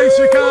I say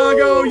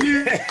Chicago,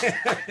 you...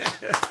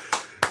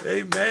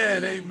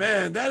 Amen.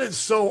 Amen. That is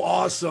so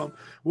awesome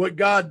what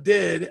God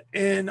did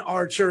in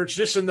our church,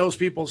 just in those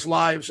people's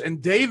lives.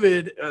 And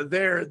David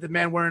there, the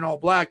man wearing all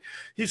black,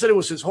 he said it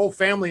was his whole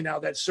family now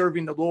that's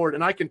serving the Lord.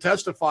 And I can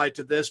testify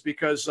to this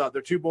because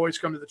their two boys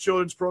come to the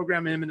children's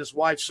program, him and his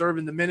wife serve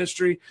in the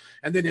ministry.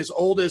 And then his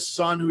oldest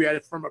son, who he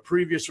had from a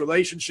previous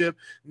relationship,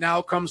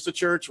 now comes to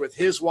church with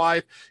his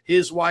wife.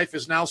 His wife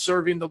is now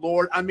serving the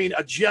Lord. I mean,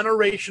 a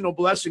generational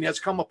blessing has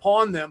come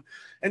upon them.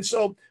 And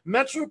so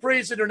Metro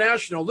Praise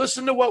International,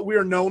 listen to what we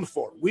are known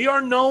for. We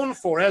are known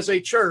for, as a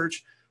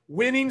church,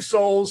 winning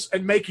souls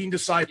and making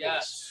disciples.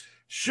 Yes.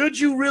 Should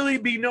you really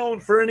be known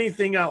for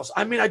anything else?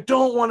 I mean, I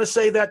don't want to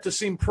say that to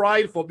seem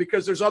prideful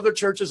because there's other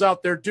churches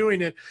out there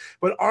doing it.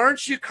 But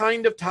aren't you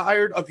kind of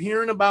tired of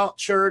hearing about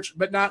church,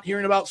 but not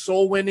hearing about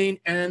soul winning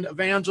and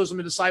evangelism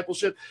and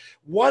discipleship?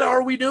 What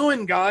are we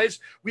doing, guys?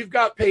 We've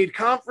got paid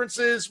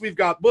conferences. We've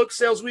got book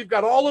sales. We've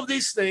got all of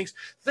these things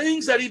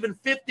that even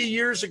 50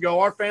 years ago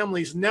our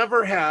families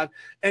never had.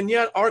 And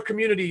yet our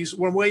communities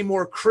were way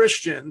more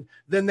Christian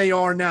than they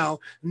are now.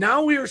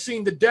 Now we are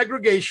seeing the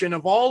degradation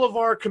of all of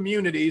our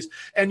communities.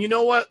 And you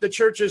know what? The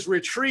church is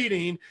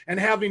retreating and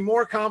having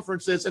more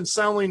conferences and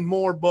selling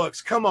more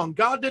books. Come on.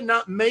 God did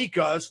not make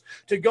us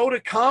to go to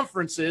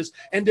conferences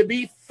and to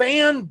be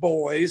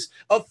fanboys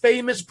of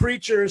famous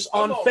preachers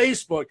on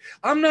Facebook.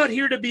 I'm not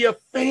here to be a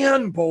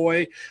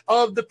fanboy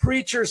of the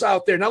preachers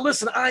out there. Now,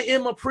 listen, I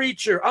am a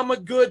preacher. I'm a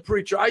good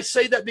preacher. I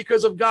say that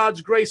because of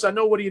God's grace. I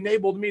know what he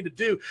enabled me to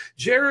do.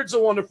 Jared's a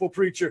wonderful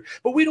preacher,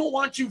 but we don't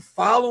want you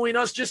following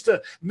us just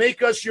to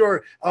make us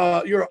your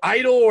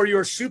idol or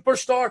your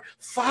superstar.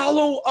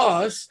 Follow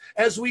us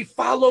as we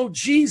follow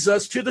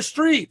Jesus to the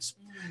streets.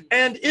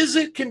 And is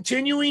it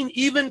continuing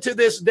even to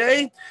this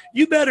day?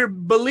 You better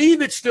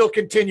believe it's still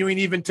continuing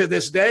even to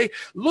this day.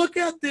 Look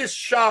at this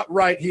shot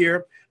right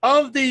here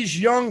of these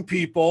young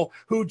people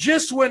who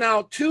just went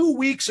out 2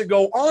 weeks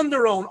ago on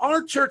their own.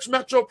 Our church,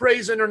 Metro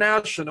Praise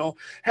International,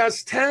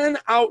 has 10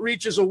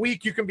 outreaches a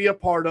week you can be a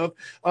part of.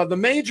 The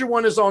major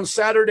one is on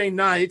Saturday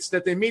nights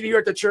that they meet here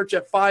at the church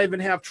at 5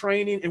 and have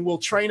training, and we'll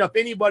train up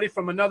anybody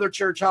from another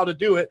church how to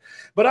do it.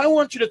 But I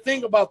want you to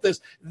think about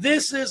this.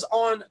 This is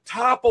on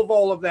top of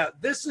all of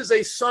that. This is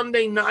a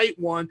Sunday night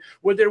one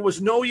where there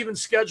was no even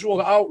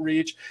scheduled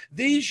outreach.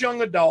 These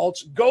young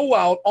adults go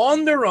out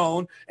on their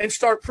own and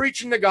start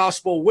preaching the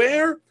gospel.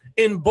 Where?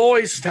 In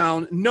Boys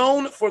Town,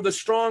 known for the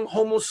strong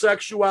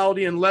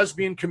homosexuality and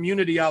lesbian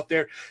community out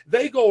there.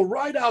 They go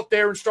right out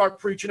there and start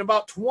preaching,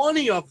 about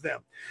 20 of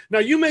them. Now,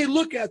 you may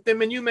look at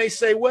them and you may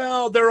say,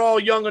 well, they're all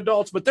young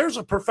adults, but there's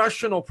a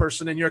professional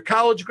person in here, a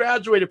college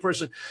graduated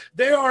person.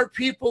 There are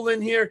people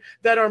in here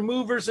that are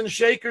movers and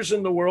shakers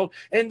in the world,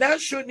 and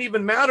that shouldn't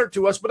even matter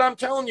to us. But I'm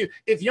telling you,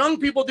 if young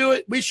people do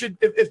it, we should,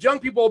 if young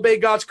people obey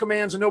God's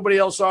commands and nobody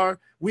else are,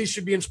 we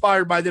should be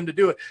inspired by them to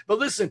do it. But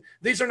listen,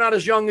 these are not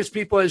as young as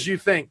people as you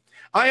think.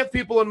 I have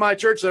people in my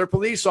church that are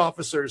police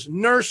officers,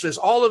 nurses,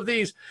 all of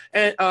these,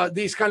 and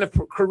these kind of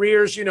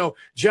careers, you know,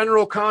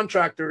 general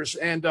contractors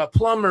and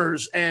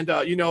plumbers. And,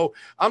 you know,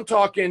 I'm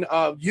talking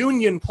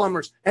union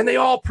plumbers, and they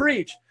all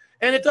preach.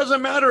 And it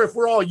doesn't matter if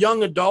we're all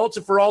young adults,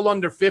 if we're all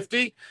under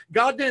 50.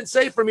 God didn't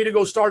say for me to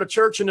go start a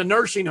church in a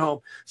nursing home.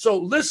 So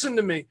listen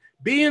to me.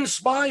 Be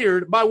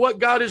inspired by what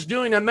God is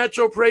doing at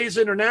Metro Praise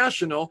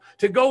International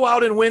to go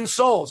out and win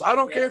souls. I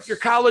don't care if you're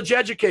college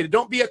educated.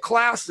 Don't be a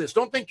classist.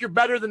 Don't think you're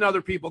better than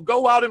other people.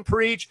 Go out and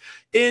preach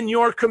in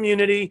your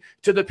community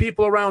to the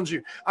people around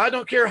you. I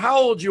don't care how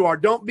old you are.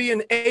 Don't be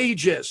an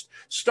ageist.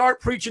 Start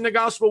preaching the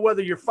gospel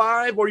whether you're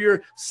 5 or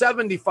you're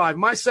 75.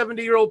 My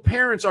 70-year-old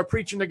parents are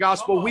preaching the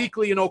gospel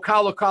weekly in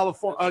Ocala,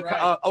 California,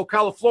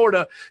 Ocala,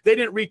 Florida. They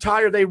didn't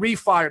retire. They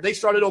refired. They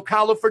started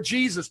Ocala for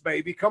Jesus,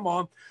 baby. Come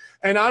on.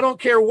 And I don't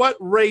care what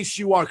race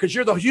you are, because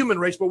you're the human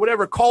race, but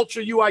whatever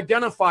culture you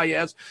identify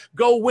as,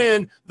 go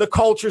win the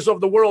cultures of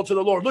the world to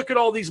the Lord. Look at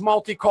all these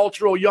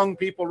multicultural young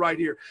people right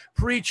here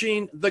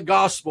preaching the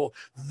gospel.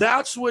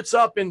 That's what's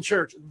up in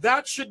church.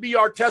 That should be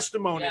our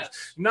testimonies,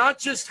 yes. Not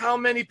just how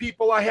many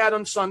people I had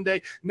on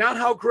Sunday, not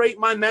how great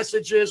my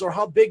message is or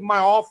how big my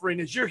offering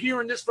is. You're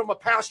hearing this from a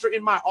pastor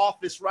in my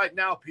office right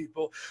now,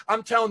 people.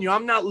 I'm telling you,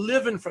 I'm not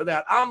living for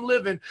that. I'm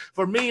living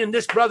for me and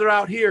this brother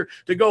out here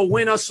to go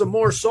win us some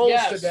more souls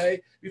today.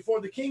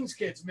 Before the King's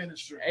Kids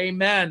ministry.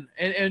 Amen.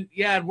 And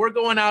yeah, we're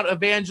going out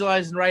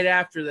evangelizing right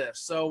after this.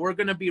 So we're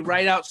going to be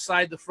right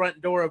outside the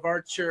front door of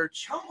our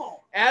church. Come on.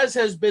 As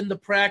has been the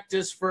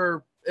practice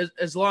for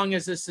as long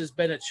as this has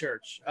been a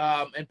church.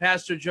 And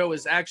Pastor Joe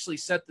has actually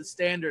set the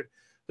standard.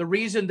 The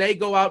reason they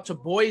go out to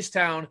Boys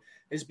Town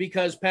is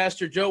because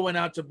Pastor Joe went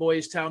out to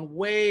Boys Town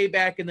way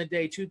back in the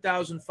day,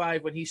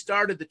 2005, when he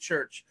started the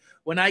church.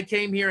 When I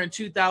came here in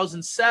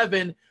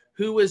 2007,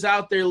 who was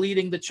out there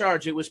leading the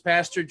charge? It was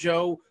Pastor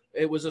Joe.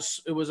 It was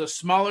a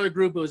smaller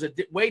group. It was a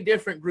way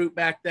different group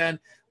back then,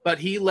 but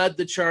he led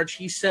the charge.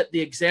 He set the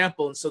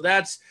example. And so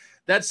that's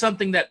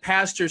something that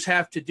pastors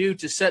have to do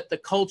to set the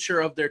culture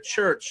of their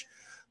church.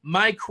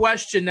 My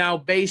question now,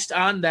 based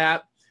on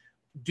that,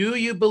 do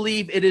you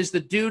believe it is the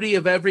duty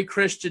of every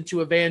Christian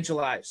to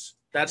evangelize?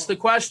 That's the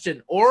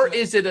question. Or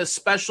is it a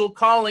special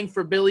calling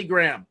for Billy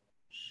Graham?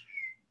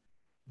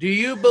 Do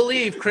you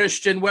believe,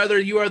 Christian, whether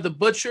you are the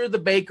butcher, the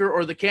baker,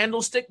 or the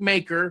candlestick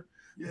maker,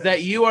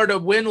 that you are to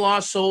win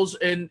lost souls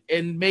and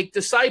make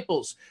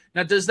disciples?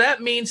 Now, does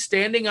that mean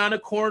standing on a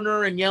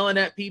corner and yelling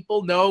at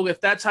people? No, if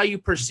that's how you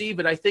perceive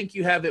it, I think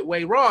you have it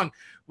way wrong.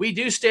 We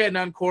do stand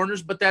on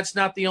corners, but that's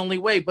not the only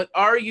way. But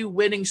are you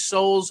winning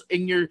souls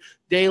in your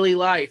daily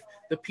life?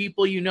 The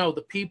people you know,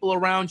 the people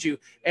around you.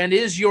 And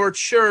is your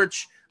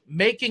church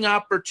making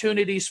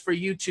opportunities for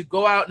you to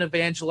go out and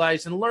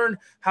evangelize and learn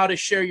how to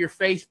share your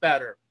faith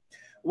better?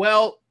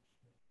 Well,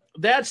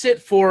 that's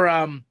it for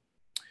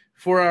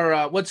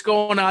our what's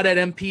going on at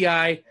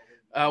MPI.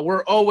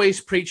 We're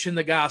always preaching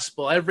the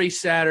gospel every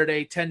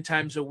Saturday, 10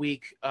 times a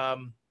week.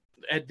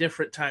 At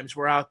different times,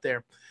 we're out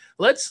there.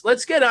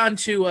 Let's get on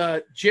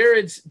to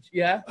Jared's.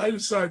 Yeah, I'm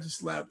sorry, I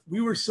just laughed.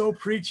 We were so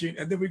preaching,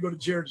 and then we go to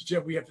Jared's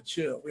gym. We have to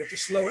chill. We have to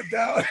slow it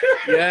down.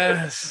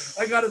 Yes,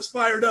 I got us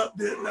fired up,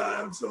 didn't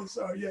I? I'm so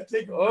sorry. Yeah,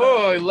 take it.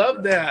 Oh, I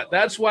love that.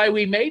 That's why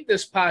we made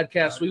this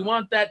podcast. We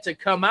want that to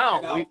come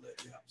out.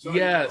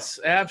 Yes,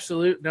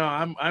 absolutely. No,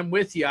 I'm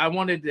with you. I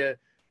wanted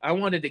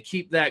to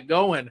keep that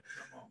going.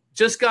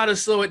 Just got to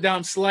slow it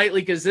down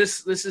slightly because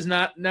this is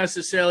not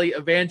necessarily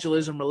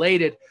evangelism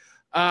related.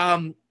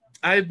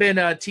 I've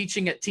been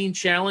teaching at Teen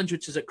Challenge,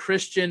 which is a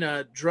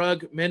Christian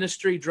drug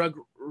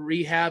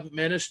rehab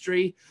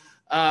ministry.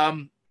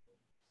 And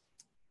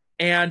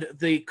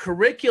the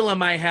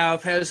curriculum I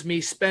have has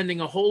me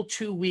spending a whole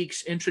 2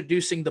 weeks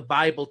introducing the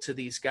Bible to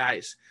these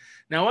guys.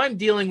 Now, I'm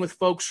dealing with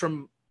folks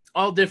from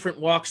all different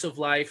walks of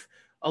life.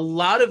 A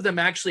lot of them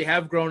actually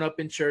have grown up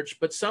in church,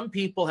 but some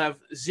people have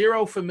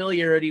zero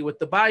familiarity with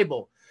the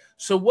Bible.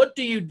 So what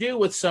do you do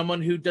with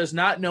someone who does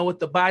not know what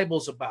the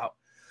Bible's about?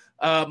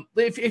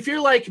 If you're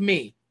like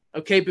me,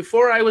 okay,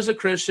 before I was a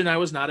Christian, I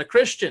was not a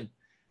Christian.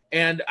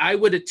 And I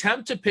would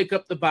attempt to pick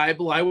up the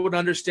Bible. I would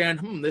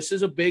understand, this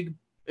is a big,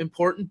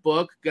 important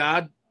book.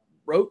 God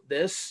wrote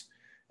this,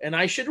 and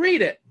I should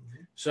read it.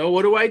 So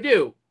what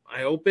do?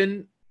 I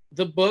open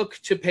the book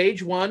to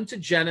page 1 to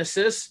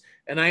Genesis,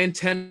 and I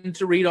intend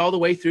to read all the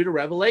way through to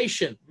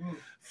Revelation.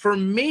 For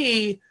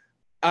me,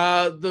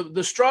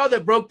 the straw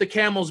that broke the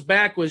camel's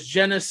back was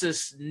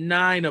Genesis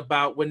 9,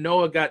 about when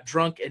Noah got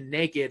drunk and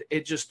naked.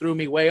 It just threw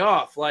me way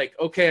off. Like,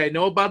 okay, I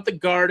know about the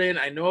garden,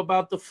 I know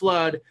about the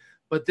flood,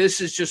 but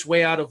this is just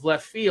way out of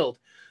left field.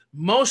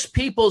 Most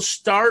people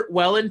start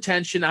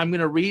well-intentioned. I'm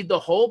going to read the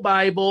whole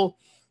Bible,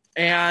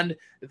 and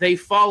they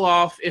fall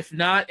off, if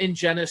not in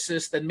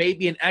Genesis, then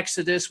maybe in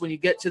Exodus when you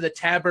get to the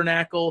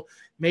tabernacle,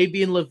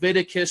 maybe in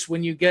Leviticus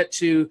when you get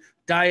to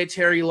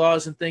dietary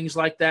laws and things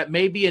like that,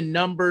 maybe in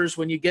Numbers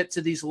when you get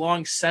to these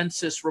long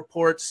census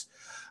reports.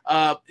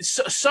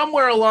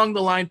 Somewhere along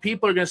the line,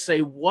 people are going to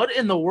say, what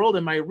in the world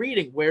am I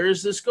reading? Where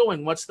is this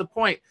going? What's the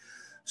point?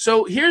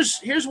 So here's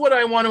what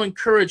I want to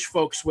encourage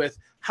folks with: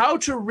 how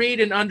to read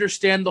and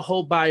understand the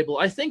whole Bible.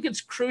 I think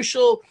it's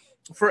crucial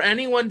for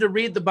anyone to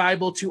read the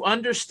Bible to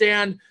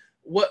understand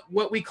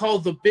what we call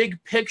the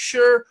big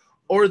picture,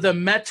 or the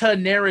meta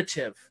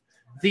narrative,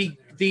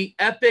 the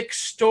epic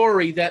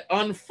story that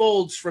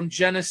unfolds from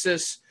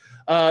Genesis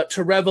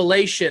to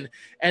Revelation.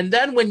 And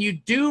then when you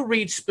do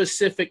read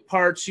specific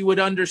parts, you would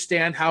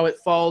understand how it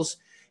falls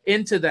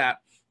into that.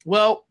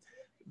 Well,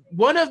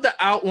 one of the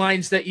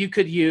outlines that you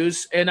could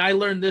use, and I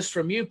learned this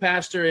from you,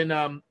 Pastor,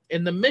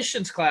 in the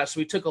missions class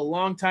we took a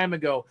long time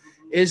ago,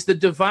 is the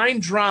divine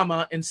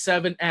drama in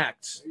 7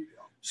 acts.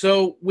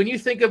 So when you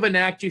think of an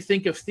act, you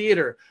think of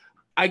theater.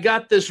 I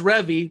got this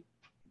Revy.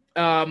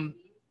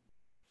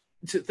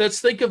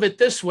 Let's think of it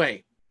this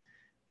way.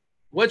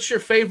 What's your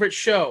favorite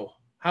show?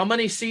 How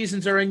many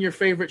seasons are in your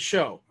favorite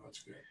show?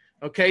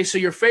 Okay, so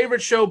your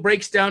favorite show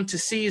breaks down to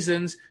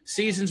seasons.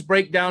 Seasons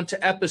break down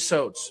to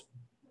episodes.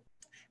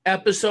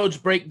 Episodes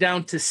break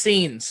down to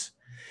scenes.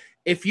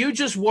 If you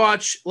just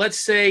watch, let's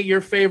say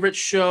your favorite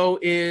show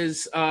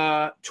is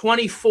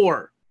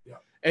 24,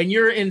 and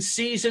you're in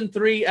season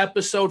 3,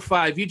 episode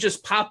 5. You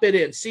just pop it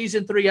in,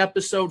 season 3,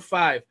 episode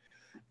 5.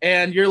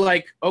 And you're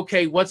like,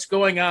 okay, what's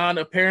going on?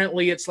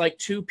 Apparently it's like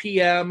 2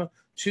 p.m.,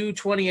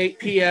 2:28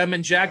 p.m.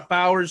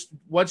 And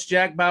what's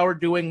Jack Bauer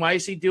doing? Why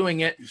is he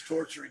doing it? He's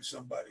torturing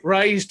somebody.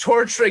 Right, he's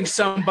torturing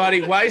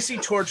somebody. Why is he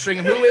torturing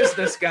him? Who is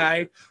this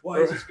guy?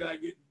 Why is this guy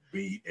getting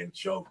beat and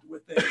choked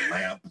with a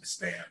lamp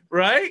stand?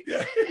 Right?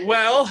 Yeah.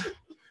 Well,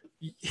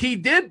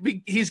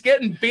 he's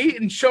getting beat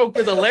and choked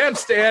with a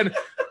lampstand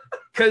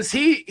because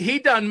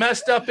he done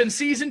messed up in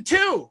season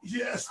 2.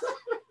 Yes.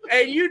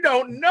 And you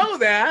don't know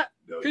that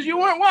because you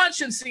weren't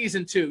watching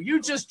season 2.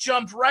 You just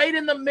jumped right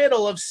in the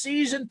middle of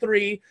season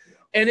 3,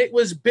 and it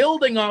was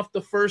building off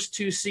the first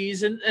 2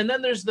 seasons. And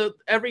then there's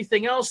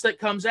everything else that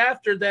comes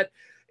after that.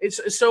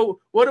 So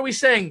what are we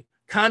saying?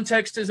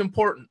 Context is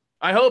important.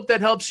 I hope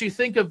that helps you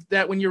think of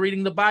that when you're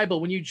reading the Bible.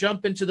 When you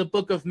jump into the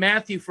book of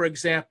Matthew, for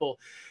example,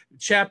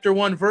 chapter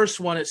 1, verse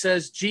 1, it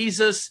says,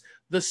 Jesus,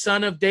 the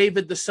son of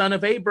David, the son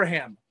of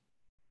Abraham.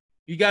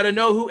 You got to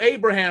know who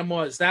Abraham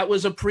was. That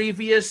was a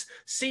previous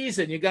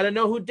season. You got to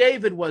know who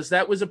David was.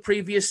 That was a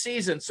previous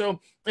season. So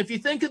if you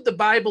think of the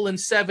Bible in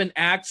 7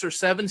 acts or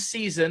 7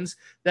 seasons,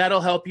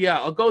 that'll help you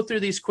out. I'll go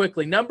through these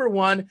quickly. Number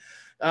 1,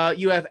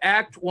 you have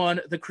Act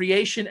 1, the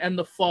creation and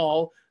the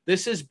fall.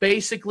 This is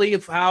basically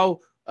of how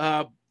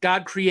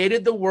God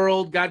created the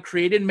world. God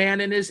created man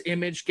in his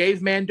image,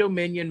 gave man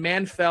dominion.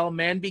 Man fell,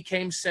 man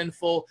became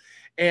sinful,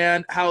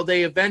 and how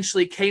they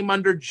eventually came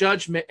under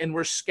judgment and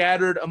were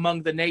scattered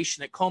among the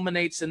nation. It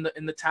culminates in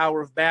the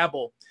Tower of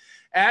Babel.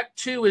 Act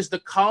 2 is the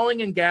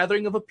calling and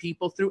gathering of a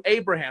people through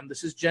Abraham.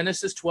 This is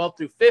Genesis 12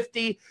 through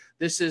 50.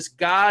 This is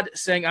God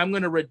saying, I'm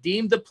going to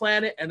redeem the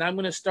planet, and I'm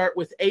going to start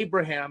with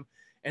Abraham.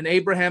 And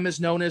Abraham is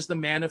known as the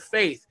man of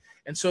faith.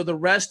 And so the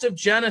rest of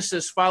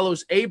Genesis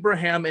follows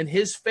Abraham and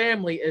his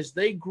family as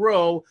they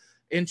grow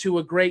into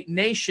a great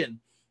nation.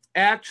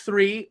 Act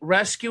 3,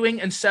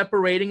 rescuing and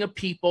separating a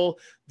people.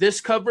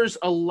 This covers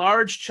a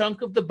large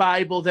chunk of the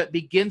Bible that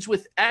begins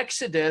with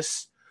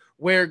Exodus,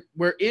 where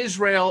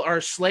Israel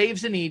are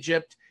slaves in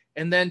Egypt,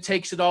 and then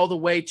takes it all the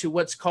way to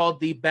what's called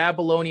the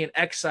Babylonian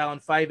exile in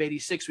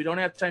 586. We don't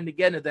have time to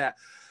get into that.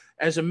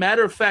 As a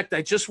matter of fact,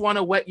 I just want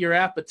to whet your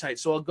appetite,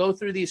 so I'll go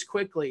through these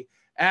quickly.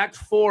 Act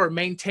 4,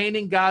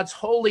 maintaining God's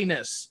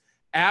holiness.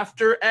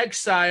 After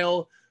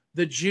exile,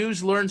 the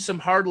Jews learn some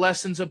hard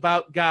lessons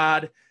about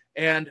God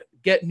and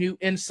get new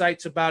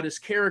insights about his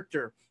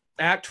character.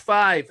 Act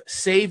 5,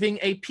 saving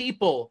a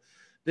people.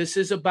 This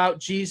is about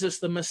Jesus,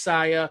 the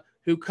Messiah,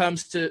 who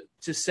comes to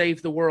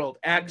save the world.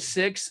 Act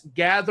 6,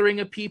 gathering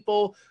a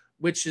people,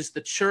 which is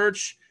the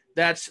church.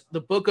 That's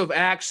the book of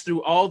Acts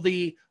through all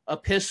the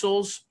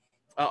epistles,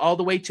 all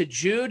the way to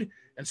Jude.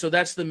 And so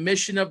that's the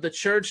mission of the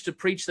church, to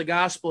preach the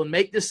gospel and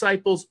make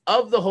disciples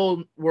of the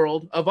whole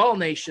world, of all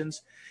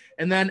nations.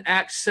 And then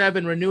Act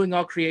 7, renewing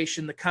all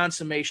creation, the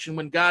consummation,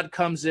 when God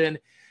comes in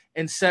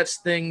and sets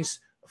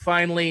things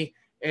finally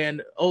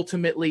and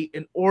ultimately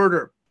in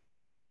order.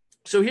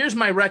 So here's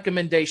my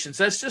recommendations.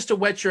 That's just to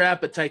whet your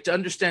appetite, to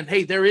understand,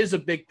 hey, there is a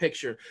big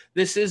picture.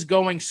 This is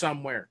going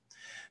somewhere.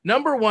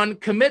 Number 1,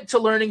 commit to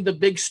learning the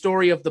big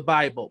story of the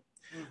Bible.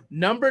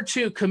 Number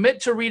 2,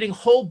 commit to reading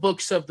whole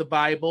books of the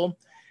Bible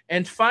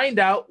and find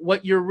out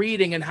what you're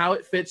reading and how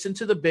it fits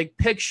into the big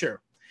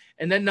picture.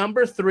 And then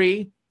number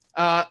 3,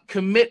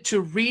 commit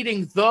to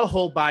reading the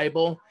whole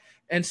Bible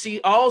and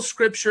see all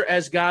scripture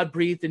as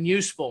God-breathed and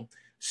useful.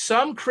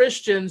 Some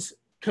Christians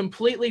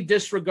completely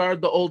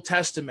disregard the Old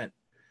Testament.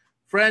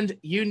 Friend,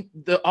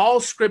 all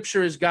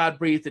scripture is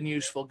God-breathed and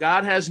useful.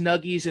 God has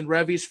nuggies and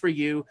revies for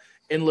you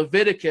in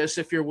Leviticus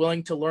if you're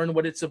willing to learn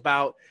what it's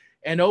about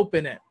and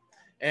open it.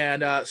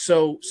 And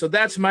so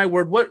that's my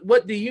word.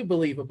 What do you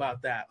believe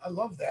about that? I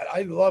love that.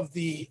 I love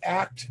the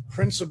ACT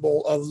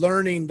principle of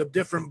learning the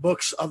different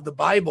books of the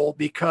Bible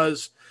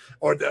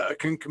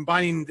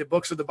combining the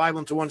books of the Bible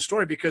into one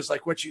story, because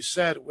like what you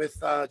said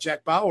with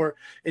Jack Bauer,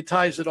 it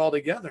ties it all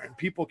together and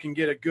people can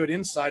get a good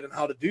insight on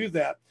how to do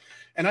that.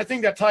 And I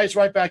think that ties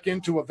right back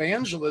into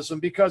evangelism,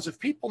 because if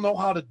people know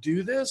how to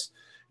do this,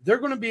 they're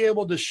going to be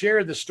able to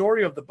share the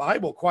story of the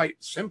Bible quite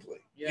simply,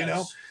 you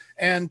know?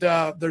 And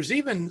there's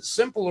even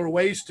simpler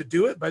ways to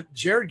do it, but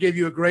Jared gave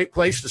you a great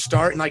place to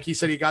start. And like he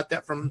said, he got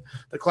that from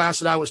the class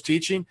that I was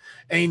teaching.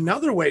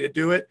 Another way to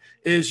do it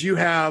is you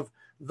have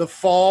the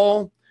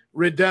fall,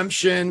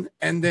 redemption,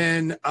 and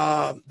then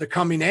the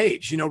coming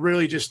age,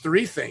 really just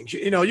 3 things.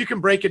 You can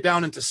break it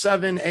down into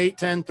 7, 8,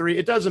 10, 3.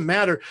 It doesn't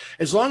matter.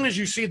 As long as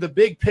you see the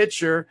big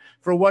picture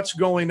for what's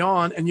going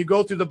on and you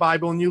go through the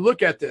Bible and you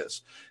look at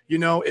this,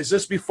 is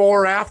this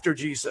before or after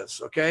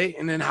Jesus? Okay.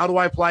 And then how do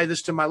I apply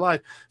this to my life?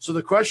 So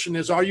the question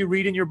is, are you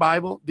reading your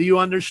Bible? Do you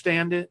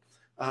understand it?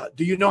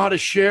 Do you know how to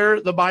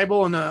share the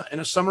Bible in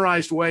a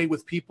summarized way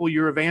with people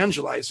you're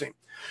evangelizing?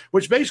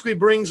 Which basically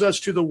brings us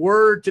to the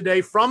word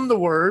today from the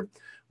word,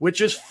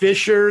 which is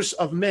fishers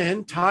of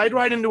men, tied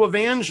right into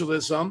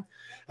evangelism.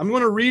 I'm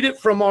going to read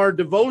it from our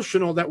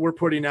devotional that we're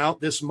putting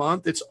out this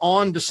month. It's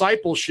on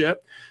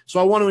discipleship. So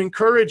I want to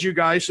encourage you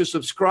guys to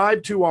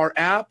subscribe to our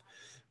app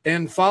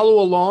and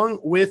follow along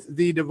with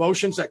the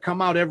devotions that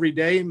come out every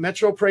day.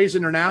 Metro Praise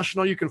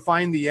International, you can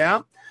find the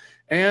app.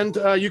 And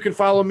you can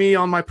follow me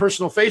on my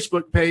personal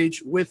Facebook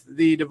page with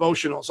the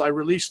devotionals. I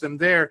release them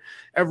there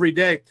every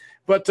day.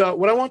 But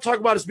what I want to talk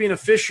about is being a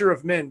fisher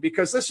of men,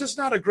 because this is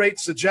not a great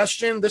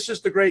suggestion. This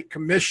is the Great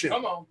Commission.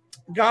 Come on.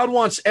 God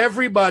wants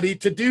everybody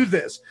to do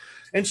this.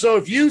 And so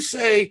if you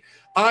say,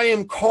 I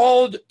am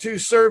called to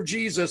serve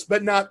Jesus,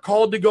 but not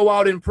called to go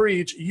out and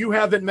preach, you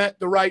haven't met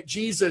the right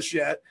Jesus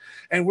yet.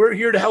 And we're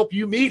here to help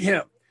you meet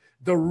him.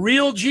 The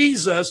real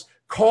Jesus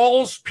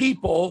calls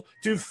people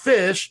to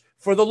fish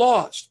for the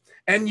lost.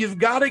 And you've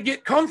got to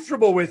get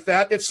comfortable with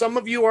that. If some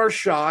of you are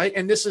shy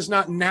and this is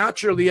not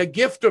naturally a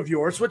gift of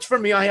yours, which for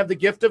me, I have the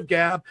gift of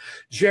gab.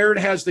 Jared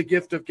has the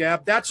gift of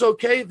gab. That's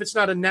okay if it's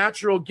not a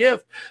natural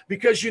gift,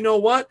 because you know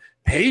what?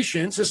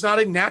 Patience is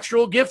not a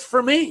natural gift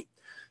for me.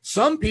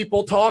 Some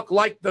people talk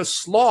like the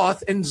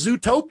sloth in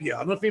Zootopia. I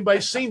don't know if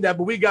anybody's seen that,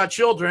 but we got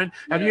children.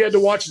 Have you had to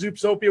watch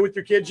Zootopia with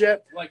your kids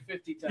yet? Like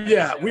 50 times.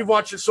 Yeah, we've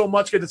watched it so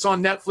much because it's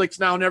on Netflix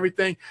now and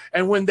everything.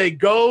 And when they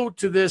go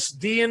to this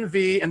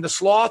DMV and the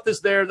sloth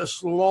is there, the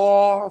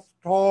sloth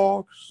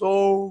talks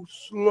so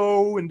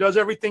slow and does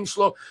everything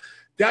slow.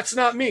 That's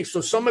not me. So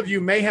some of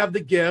you may have the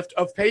gift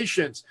of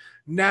patience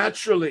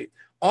naturally.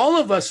 All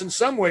of us in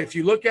some way, if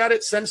you look at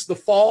it since the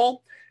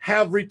fall,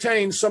 have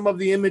retained some of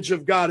the image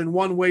of God in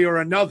one way or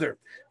another.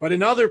 But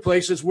in other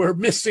places, we're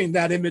missing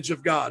that image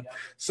of God.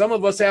 Some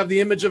of us have the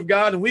image of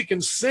God and we can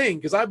sing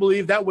because I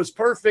believe that was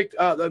perfect.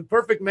 The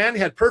perfect man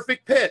had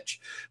perfect pitch,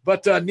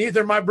 but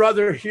neither my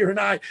brother here and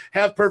I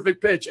have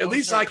perfect pitch. At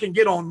least I can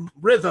get on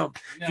rhythm.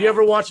 No. If you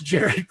ever watch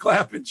Jared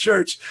clap in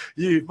church,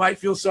 you might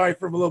feel sorry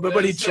for him a little bit,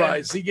 but he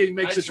tries. He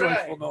makes a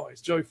joyful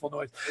noise.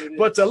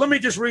 But let me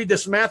just read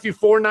this, Matthew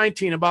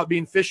 4:19 about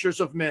being fishers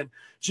of men.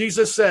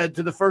 Jesus said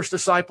to the first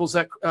disciples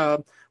that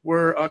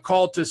were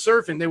called to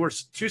serve him. They were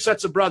two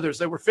sets of brothers.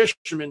 They were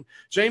fishermen,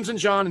 James and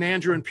John and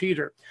Andrew and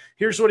Peter.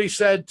 Here's what he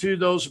said to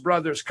those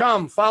brothers.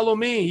 Come, follow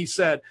me, he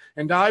said,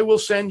 and I will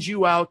send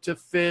you out to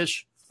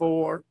fish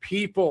for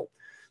people.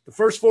 The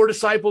first four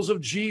disciples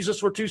of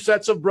Jesus were two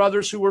sets of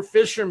brothers who were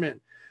fishermen.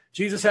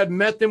 Jesus had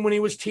met them when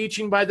he was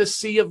teaching by the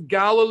Sea of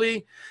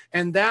Galilee.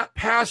 And that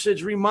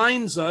passage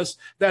reminds us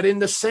that in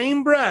the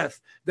same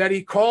breath that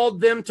he called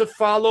them to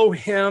follow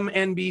him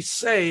and be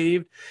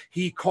saved,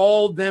 he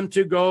called them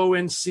to go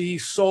and see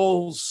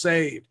souls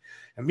saved.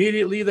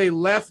 Immediately they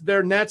left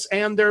their nets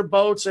and their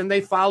boats and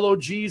they followed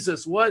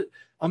Jesus. What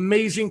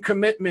amazing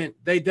commitment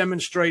they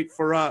demonstrate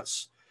for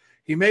us.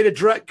 He made a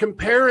direct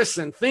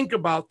comparison, think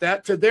about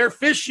that, to their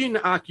fishing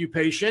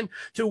occupation,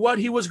 to what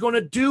he was going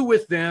to do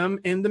with them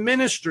in the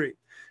ministry.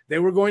 They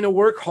were going to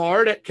work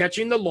hard at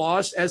catching the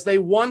lost as they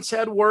once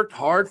had worked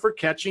hard for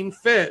catching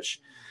fish.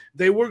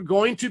 They were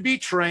going to be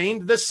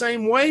trained the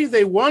same way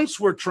they once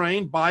were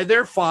trained by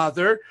their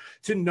father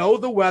to know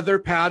the weather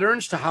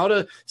patterns, to how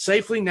to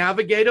safely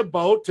navigate a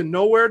boat, to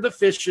know where the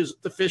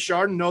fish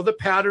are, to know the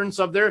patterns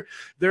of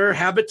their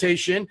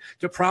habitation,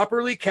 to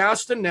properly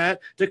cast a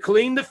net, to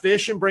clean the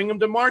fish and bring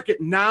them to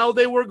market. Now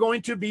they were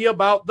going to be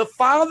about the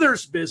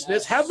Father's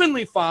business,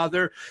 Heavenly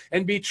Father,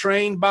 and be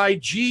trained by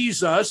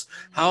Jesus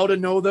how to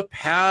know the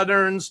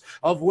patterns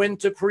of when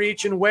to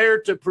preach and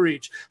where to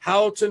preach,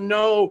 how to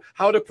know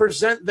how to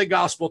present the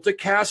gospel, to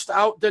cast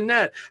out the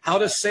net, how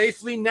to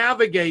safely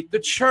navigate the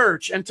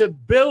church and to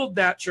build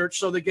that church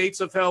so the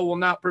gates of hell will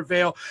not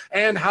prevail,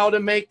 and how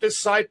to make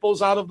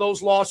disciples out of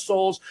those lost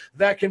souls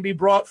that can be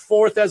brought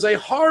forth as a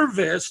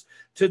harvest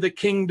to the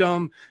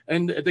kingdom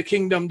and the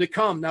kingdom to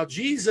come. Now,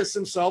 Jesus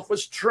himself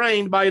was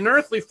trained by an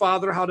earthly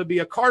father how to be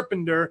a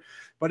carpenter,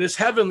 but his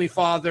heavenly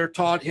father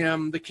taught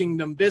him the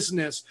kingdom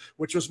business,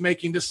 which was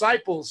making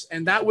disciples.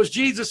 And that was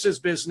Jesus's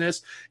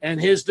business, and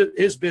his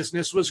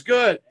business was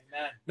good.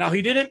 Amen. Now,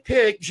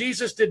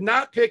 Jesus did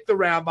not pick the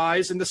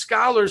rabbis and the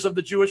scholars of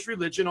the Jewish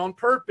religion on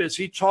purpose.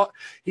 He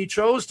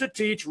chose to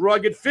teach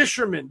rugged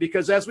fishermen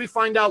because, as we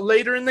find out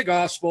later in the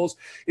Gospels,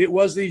 it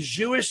was these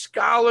Jewish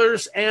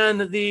scholars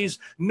and these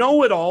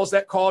know-it-alls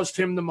that caused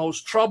him the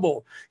most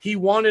trouble. He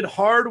wanted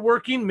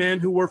hardworking men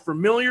who were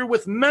familiar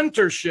with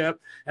mentorship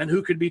and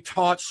who could be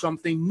taught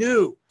something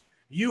new.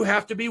 You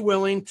have to be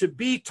willing to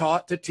be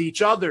taught to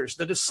teach others.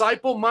 The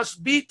disciple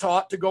must be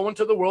taught to go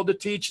into the world to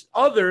teach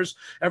others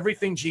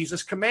everything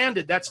Jesus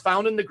commanded. That's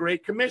found in the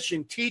Great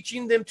Commission,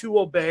 teaching them to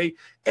obey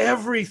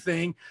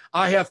everything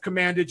I have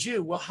commanded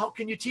you. Well, how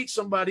can you teach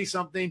somebody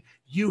something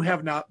you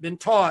have not been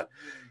taught?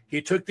 He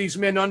took these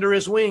men under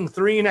his wing.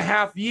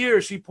 3.5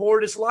 years, he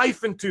poured his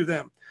life into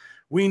them.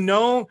 We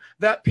know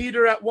that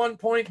Peter at one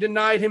point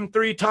denied him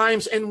 3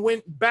 times and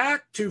went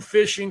back to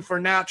fishing for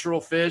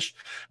natural fish.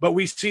 But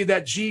we see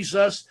that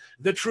Jesus,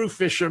 the true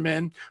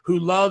fisherman who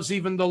loves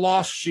even the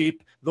lost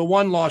sheep, the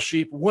one lost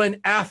sheep, went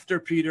after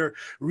Peter,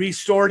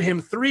 restored him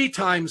 3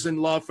 times in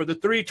love for the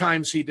 3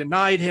 times he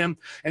denied him,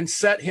 and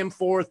set him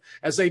forth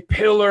as a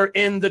pillar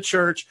in the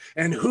church.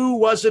 And who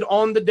was it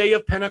on the day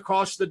of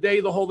Pentecost, the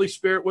day the Holy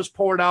Spirit was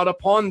poured out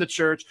upon the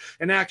church?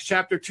 In Acts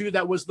chapter 2,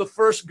 that was the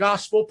first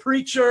gospel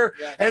preacher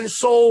and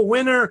soul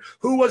winner.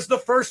 Who was the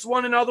first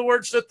one, in other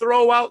words, to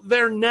throw out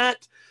their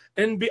net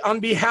and on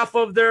behalf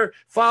of their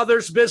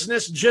Father's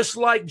business, just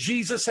like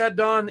Jesus had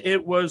done?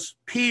 It was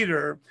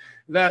Peter,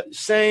 that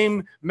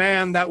same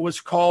man that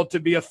was called to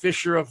be a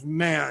fisher of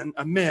men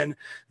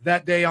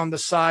that day on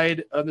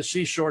the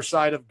seashore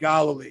side of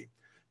Galilee.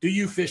 Do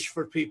you fish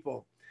for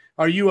people?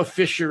 Are you a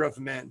fisher of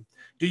men?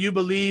 Do you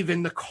believe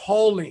in the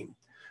calling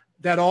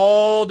that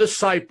all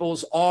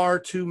disciples are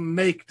to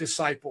make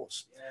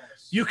disciples?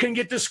 Yes. You can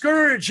get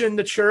discouraged in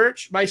the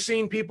church by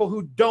seeing people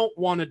who don't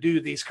want to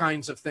do these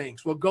kinds of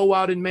things. Well, go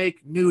out and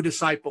make new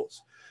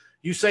disciples.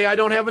 You say, I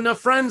don't have enough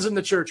friends in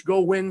the church.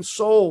 Go win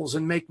souls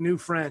and make new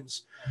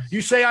friends.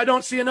 You say, I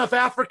don't see enough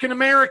African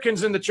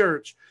Americans in the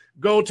church.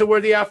 Go to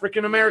where the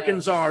African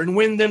Americans are and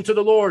win them to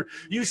the Lord.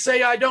 You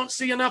say, I don't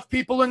see enough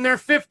people in their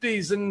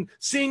 50s and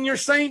senior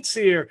saints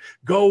here.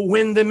 Go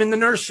win them in the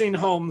nursing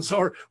homes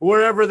or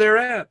wherever they're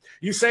at.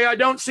 You say, I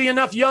don't see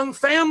enough young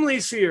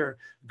families here.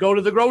 Go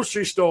to the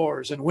grocery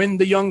stores and win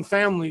the young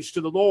families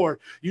to the Lord.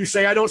 You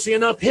say, I don't see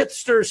enough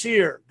hipsters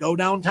here. Go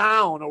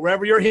downtown or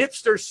wherever your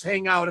hipsters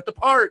hang out at the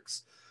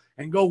parks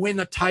and go win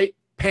a tight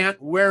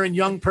pant wearing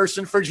young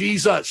person for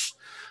Jesus.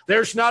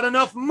 There's not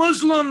enough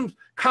Muslim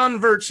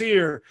converts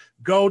here.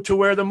 Go to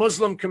where the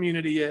Muslim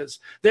community is.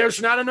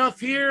 There's not enough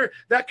here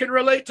that can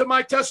relate to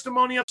my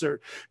testimony.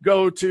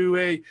 Go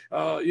to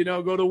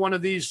go to one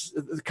of these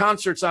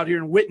concerts out here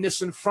and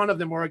witness in front of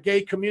them, or a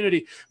gay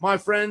community. My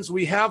friends,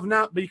 we have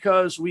not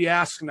because we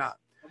ask not.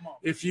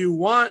 If you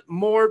want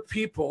more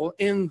people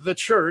in the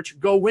church,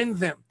 go win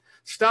them.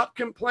 Stop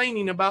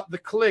complaining about the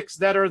cliques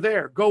that are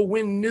there. Go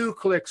win new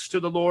cliques to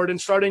the Lord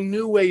and start a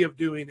new way of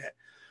doing it.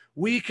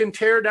 We can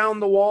tear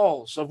down the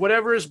walls of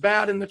whatever is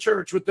bad in the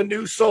church with the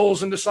new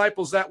souls and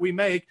disciples that we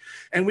make,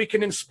 and we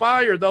can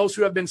inspire those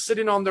who have been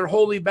sitting on their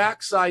holy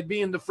backside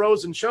being the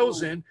frozen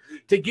chosen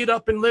to get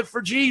up and live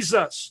for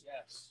Jesus.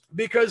 Yes.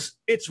 Because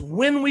it's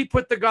when we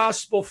put the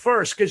gospel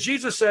first, because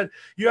Jesus said,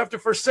 you have to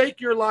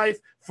forsake your life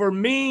for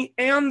me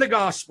and the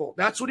gospel.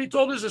 That's what he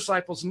told his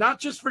disciples, not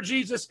just for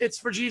Jesus, it's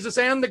for Jesus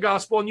and the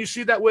gospel. And you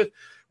see that with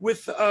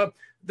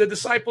the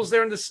disciples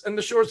there in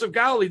the shores of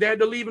Galilee. They had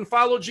to leave and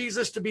follow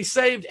Jesus to be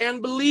saved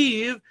and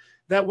believe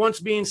that once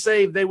being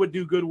saved, they would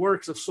do good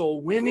works of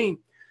soul winning.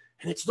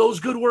 And it's those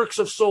good works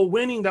of soul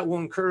winning that will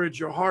encourage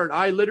your heart.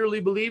 I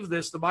literally believe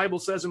this. The Bible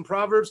says in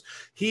Proverbs,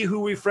 he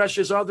who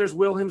refreshes others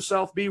will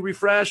himself be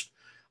refreshed.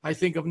 I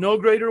think of no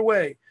greater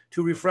way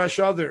to refresh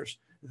others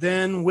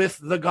than with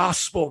the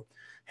gospel.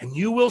 And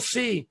you will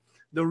see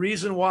the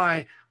reason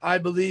why I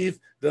believe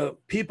the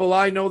people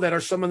I know that are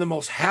some of the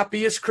most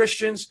happiest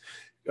Christians,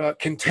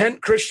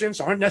 content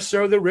Christians, aren't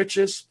necessarily the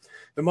richest,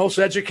 the most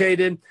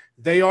educated.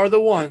 They are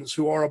the ones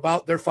who are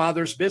about their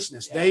Father's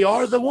business. Yes. They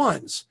are the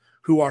ones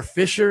who are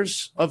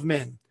fishers of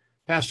men.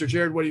 Pastor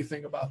Jared, what do you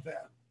think about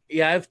that?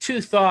 Yeah, I have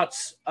two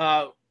thoughts.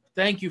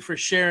 Thank you for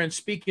sharing,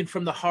 speaking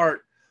from the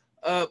heart.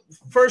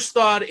 First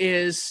thought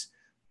is,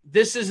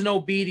 this is an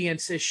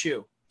obedience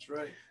issue. That's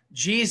right.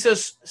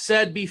 Jesus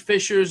said, be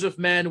fishers of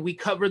men. We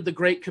covered the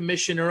Great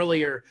Commission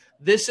earlier.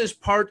 This is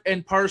part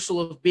and parcel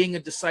of being a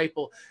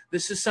disciple.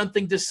 This is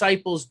something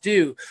disciples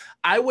do.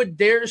 I would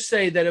dare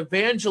say that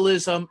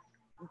evangelism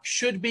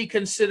should be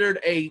considered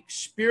a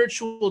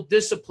spiritual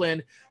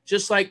discipline,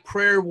 just like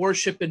prayer,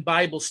 worship, and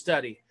Bible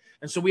study.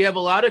 And so we have a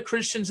lot of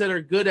Christians that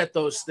are good at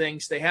those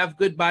things. They have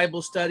good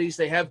Bible studies.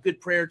 They have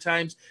good prayer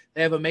times.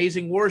 They have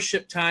amazing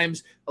worship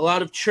times. A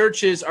lot of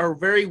churches are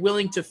very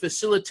willing to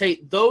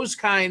facilitate those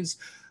kinds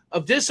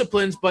of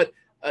disciplines, but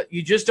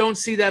you just don't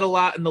see that a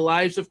lot in the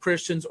lives of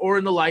Christians or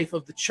in the life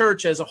of the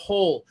church as a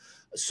whole.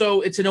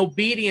 So it's an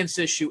obedience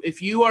issue.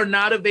 If you are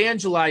not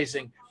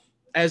evangelizing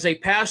as a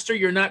pastor,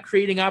 you're not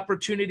creating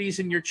opportunities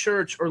in your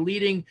church or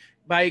leading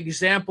by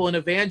example in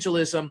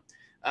evangelism,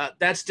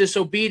 that's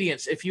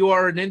disobedience. If you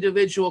are an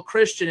individual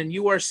Christian and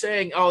you are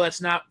saying, oh,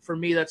 that's not for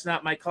me, that's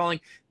not my calling,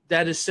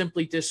 that is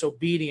simply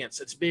disobedience.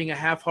 It's being a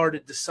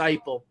half-hearted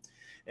disciple.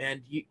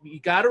 And you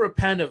got to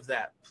repent of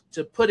that,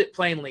 to put it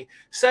plainly.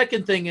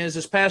 Second thing is,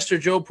 as Pastor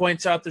Joe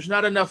points out, there's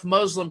not enough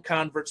Muslim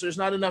converts. There's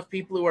not enough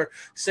people who are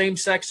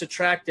same-sex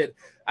attracted.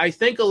 I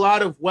think a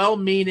lot of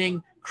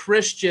well-meaning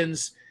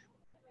Christians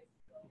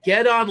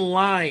get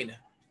online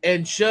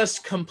and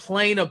just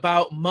complain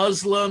about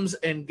Muslims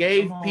and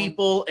gay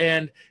people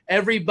and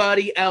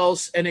everybody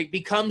else, and it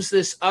becomes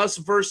this us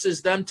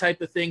versus them type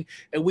of thing,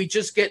 and we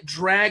just get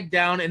dragged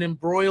down and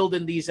embroiled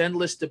in these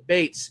endless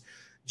debates.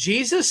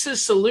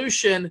 Jesus'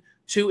 solution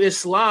to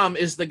Islam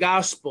is the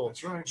gospel.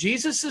 That's right.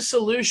 Jesus'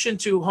 solution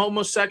to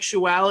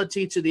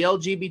homosexuality, to the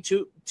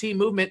LGBT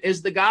movement,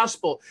 is the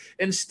gospel.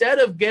 Instead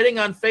of getting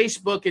on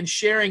Facebook and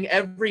sharing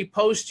every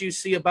post you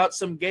see about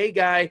some gay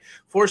guy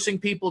forcing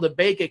people to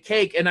bake a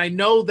cake, and I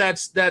know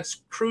that's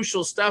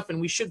crucial stuff, and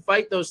we should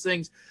fight those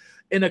things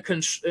in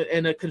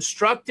a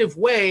constructive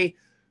way.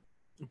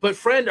 But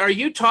friend, are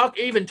you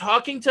even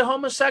talking to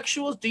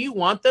homosexuals? Do you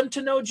want them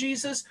to know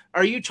Jesus?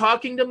 Are you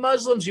talking to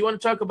Muslims? You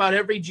want to talk about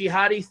every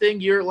jihadi thing?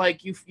 You're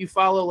like, you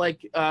follow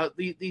like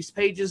these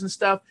pages and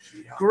stuff.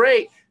 Yeah.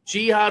 Great.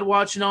 Jihad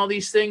watching all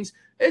these things.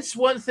 It's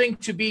one thing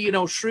to be,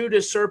 shrewd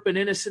as serpent,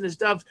 innocent as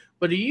doves.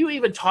 But are you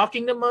even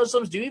talking to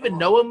Muslims? Do you even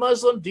know a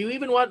Muslim? Do you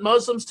even want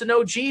Muslims to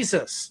know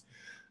Jesus?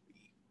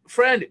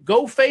 Friend,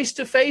 go face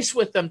to face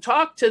with them.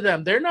 Talk to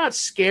them. They're not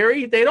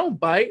scary. They don't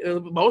bite.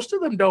 Most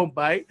of them don't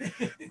bite.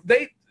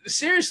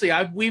 Seriously,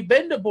 we've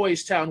been to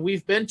Boys Town.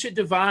 We've been to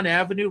Devon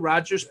Avenue,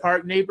 Rogers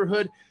Park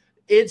neighborhood.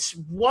 It's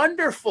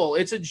wonderful.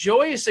 It's a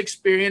joyous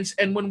experience.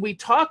 And when we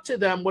talk to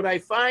them, what I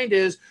find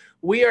is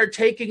we are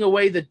taking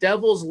away the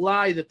devil's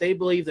lie that they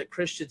believe that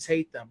Christians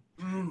hate them.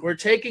 We're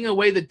taking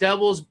away the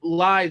devil's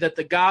lie that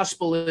the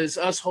gospel is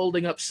us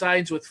holding up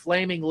signs with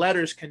flaming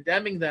letters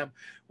condemning them.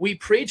 we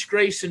preach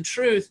grace and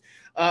truth,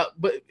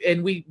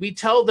 and we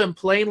tell them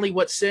plainly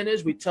what sin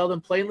is. We tell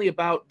them plainly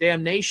about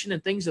damnation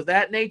and things of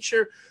that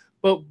nature.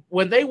 But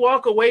when they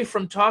walk away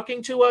from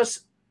talking to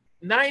us,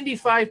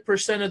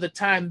 95% of the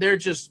time, they're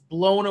just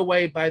blown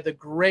away by the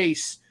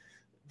grace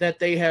that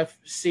they have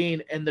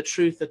seen and the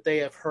truth that they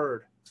have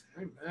heard.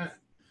 Amen.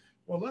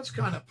 Well, let's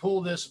kind of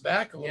pull this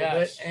back a little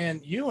bit.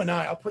 And you and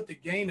I'll put the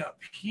gain up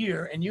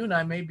here, and you and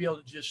I may be able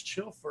to just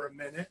chill for a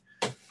minute.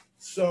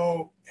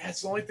 So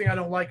that's the only thing I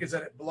don't like, is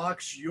that it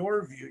blocks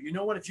your view. You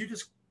know what? If you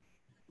just,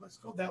 let's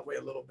go that way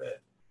a little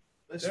bit.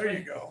 There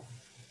you go.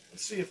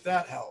 Let's see if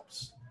that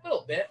helps. A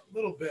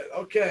little bit.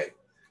 Okay.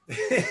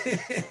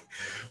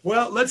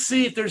 Well, let's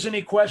see if there's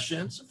any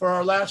questions for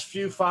our last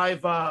few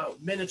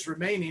 5 minutes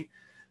remaining.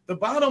 The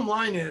bottom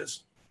line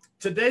is,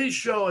 today's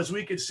show, as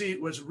we could see,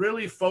 was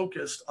really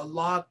focused a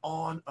lot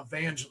on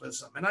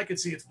evangelism. And I can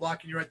see it's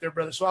blocking you right there,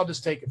 brother. So I'll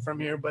just take it from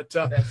here. But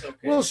that's okay.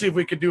 We'll see if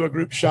we could do a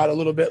group shot a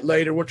little bit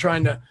later. We're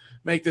trying to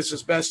make this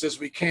as best as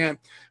we can.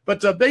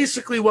 But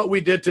basically what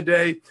we did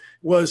today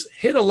was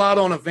hit a lot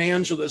on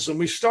evangelism.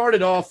 We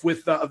started off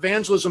with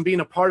evangelism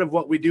being a part of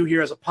what we do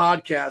here as a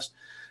podcast.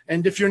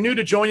 And if you're new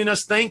to joining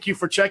us, thank you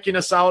for checking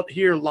us out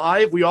here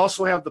live. We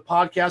also have the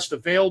podcast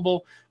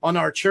available on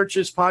our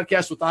church's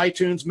podcast with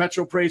iTunes,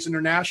 Metro Praise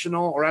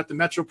International, or at the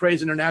Metro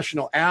Praise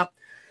International app.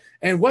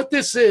 And what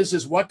this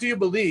is What Do You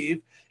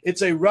Believe?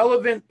 It's a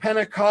relevant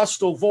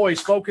Pentecostal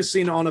voice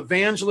focusing on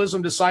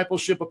evangelism,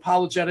 discipleship,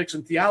 apologetics,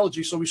 and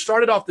theology. So we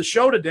started off the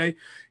show today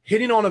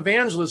hitting on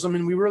evangelism,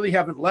 and we really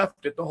haven't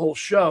left it the whole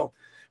show.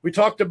 We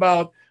talked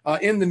about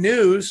in the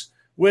news,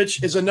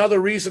 which is another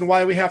reason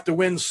why we have to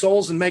win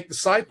souls and make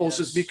disciples,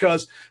 is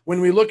because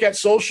when we look at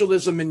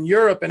socialism in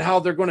Europe and how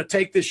they're going to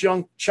take this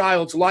young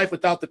child's life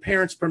without the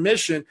parents'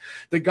 permission,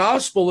 the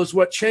gospel is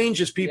what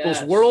changes people's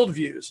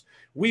worldviews.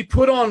 We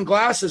put on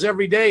glasses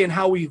every day in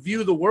how we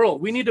view the world.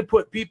 We need to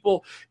put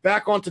people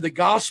back onto the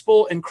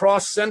gospel and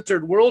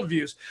cross-centered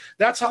worldviews.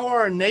 That's how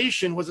our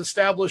nation was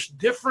established,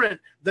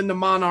 different than the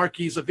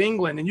monarchies of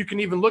England. And you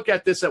can even look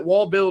at this at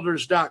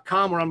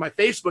wallbuilders.com or on my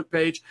Facebook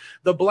page,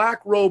 the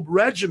Black Robe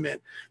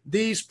Regiment.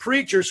 These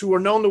preachers who were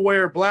known to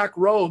wear black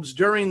robes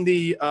during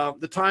the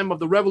time of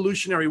the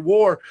Revolutionary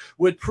War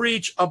would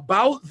preach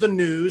about the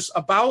news,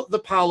 about the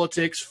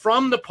politics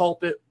from the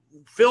pulpit,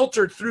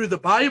 filtered through the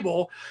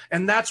Bible,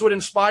 and that's what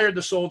inspired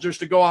the soldiers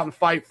to go out and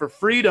fight for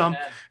freedom,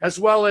 as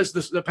well as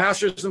the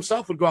pastors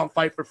themselves would go out and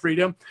fight for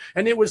freedom.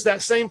 And it was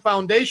that same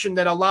foundation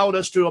that allowed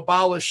us to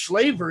abolish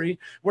slavery,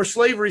 where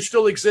slavery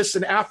still exists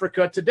in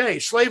Africa today.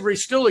 Slavery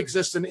still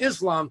exists in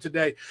Islam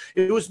today.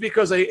 It was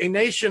because a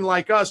nation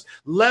like us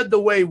led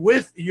the way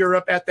with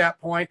Europe at that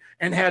point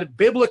and had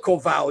biblical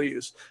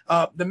values.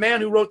 The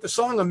man who wrote the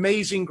song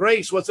Amazing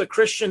Grace was a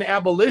Christian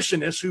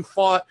abolitionist who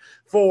fought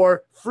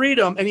for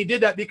freedom, and he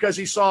did that because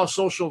he saw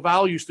social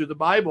values through the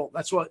Bible.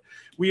 That's why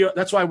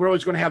we're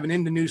always going to have an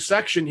in the news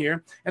section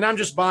here. And I'm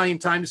just buying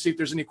time to see if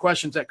there's any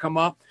questions that come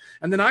up.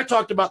 And then I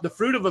talked about the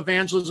fruit of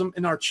evangelism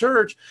in our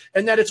church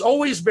and that it's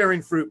always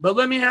bearing fruit. But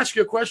let me ask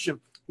you a question.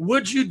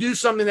 Would you do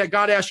something that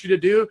God asked you to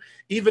do,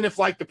 even if,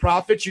 like the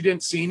prophets, you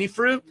didn't see any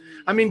fruit?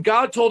 I mean,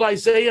 God told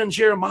Isaiah and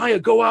Jeremiah,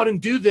 go out and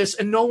do this,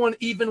 and no one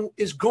even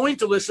is going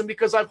to listen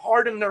because I've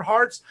hardened their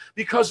hearts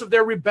because of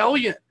their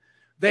rebellion.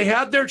 They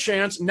had their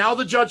chance. Now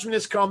the judgment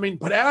is coming.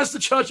 But as the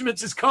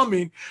judgment is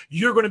coming,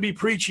 you're going to be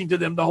preaching to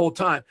them the whole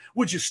time.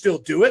 Would you still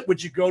do it?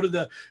 Would you go to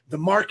the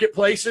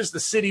marketplaces, the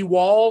city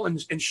wall,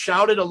 and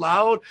shout it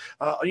aloud,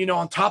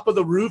 on top of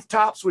the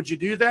rooftops? Would you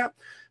do that?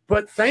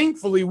 But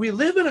thankfully, we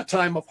live in a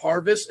time of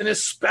harvest, and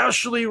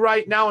especially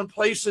right now in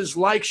places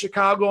like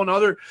Chicago and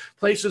other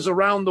places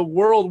around the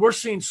world, we're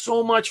seeing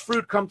so much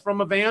fruit come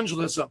from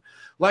evangelism.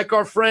 Like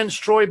our friends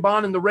Troy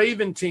Bond and the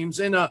Raven teams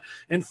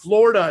in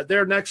Florida,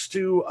 they're next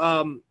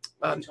to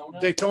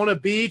Daytona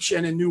Beach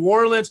and in New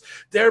Orleans.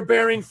 They're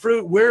bearing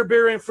fruit. We're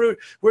bearing fruit.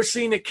 We're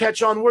seeing it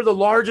catch on. We're the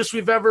largest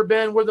we've ever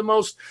been. We're the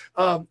most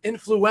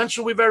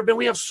influential we've ever been.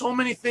 We have so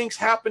many things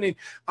happening.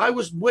 I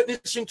was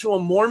witnessing to a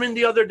Mormon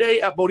the other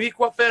day at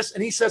Boricua Fest,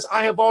 and he says,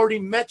 I have already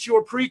met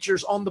your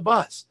preachers on the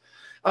bus.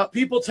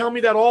 People tell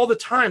me that all the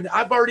time.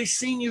 I've already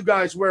seen you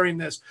guys wearing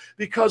this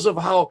because of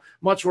how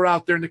much we're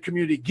out there in the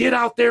community. Get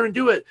out there and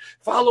do it.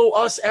 Follow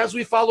us as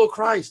we follow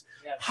Christ.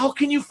 Yes. How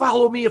can you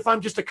follow me if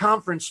I'm just a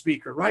conference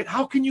speaker, right?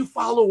 How can you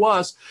follow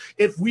us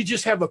if we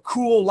just have a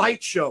cool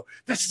light show?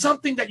 That's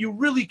something that you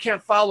really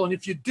can't follow. And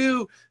if you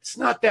do, it's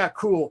not that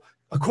cool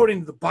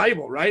according to the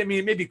Bible, right? I mean,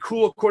 it may be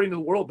cool according to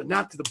the world, but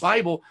not to the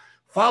Bible.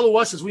 Follow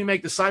us as we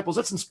make disciples.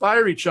 Let's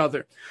inspire each other.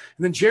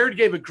 And then Jared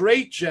gave a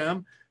great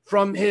gem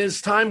from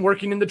his time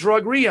working in the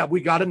drug rehab. We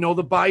got to know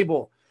the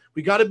Bible.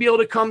 We got to be able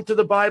to come to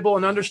the Bible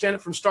and understand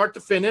it from start to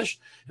finish.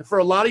 And for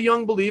a lot of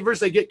young believers,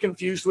 they get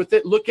confused with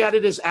it. Look at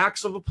it as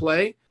acts of a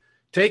play.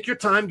 Take your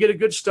time, get a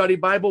good study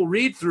Bible,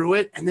 read through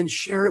it, and then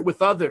share it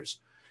with others.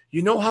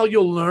 You know how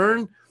you'll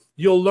learn?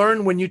 You'll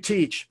learn when you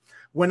teach.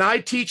 When I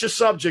teach a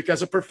subject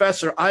as a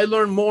professor, I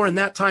learn more in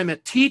that time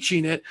at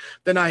teaching it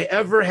than I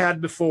ever had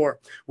before.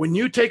 When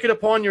you take it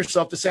upon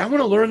yourself to say, I want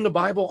to learn the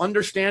Bible,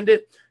 understand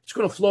it, it's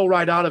going to flow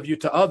right out of you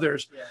to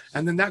others. Yes.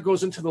 And then that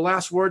goes into the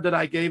last word that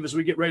I gave as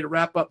we get ready to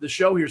wrap up the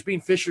show here, is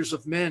being fishers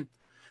of men.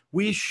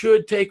 We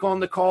should take on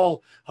the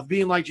call of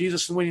being like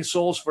Jesus and winning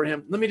souls for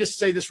him. Let me just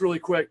say this really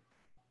quick.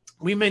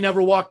 We may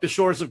never walk the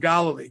shores of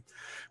Galilee.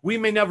 We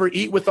may never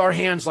eat with our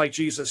hands like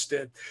Jesus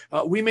did.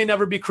 We may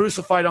never be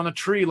crucified on a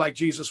tree like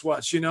Jesus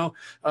was.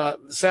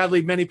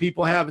 Sadly, many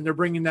people have, and they're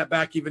bringing that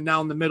back even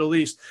now in the Middle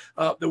East.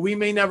 That we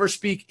may never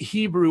speak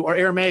Hebrew or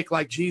Aramaic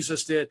like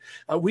Jesus did.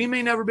 We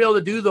may never be able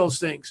to do those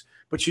things.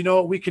 But you know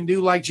what we can do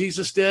like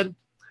Jesus did?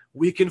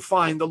 We can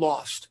find the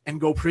lost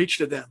and go preach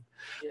to them.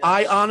 Yes.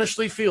 I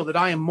honestly feel that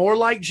I am more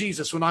like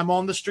Jesus when I'm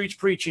on the streets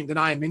preaching than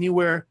I am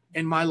anywhere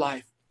in my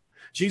life.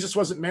 Jesus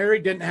wasn't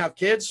married, didn't have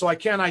kids, so I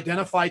can't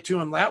identify to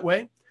him that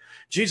way.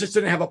 Jesus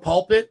didn't have a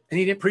pulpit, and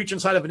he didn't preach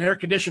inside of an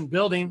air-conditioned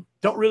building.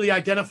 Don't really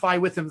identify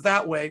with him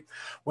that way.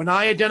 Where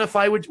I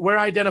identify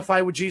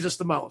with Jesus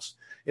the most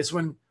is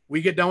when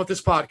we get done with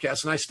this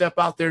podcast and I step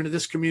out there into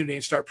this community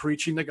and start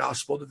preaching the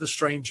gospel to the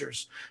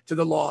strangers, to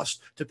the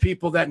lost, to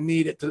people that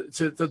need it,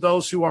 to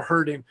those who are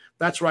hurting.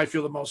 That's where I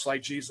feel the most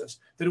like Jesus.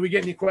 Did we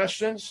get any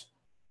questions?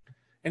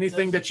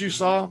 Anything that you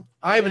saw?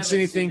 I haven't seen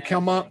anything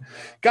come up.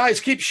 Guys,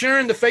 keep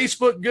sharing the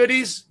Facebook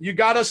goodies. You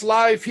got us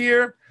live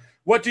here.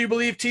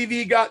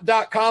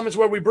 WhatDoYouBelieveTV.com is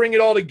where we bring it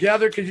all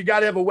together, because you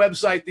got to have a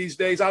website these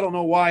days. I don't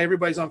know why.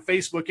 Everybody's on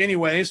Facebook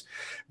anyways.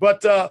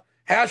 But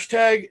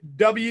hashtag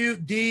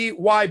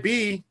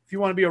WDYB if you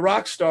want to be a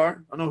rock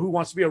star. I don't know who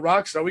wants to be a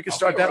rock star. We can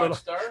start that little.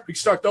 We can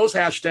start those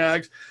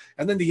hashtags.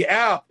 And then the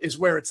app is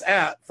where it's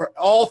at for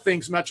all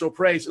things Metro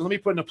Praise. And let me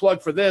put in a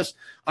plug for this.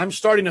 I'm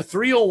starting a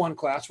 301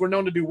 class. We're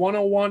known to do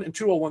 101 and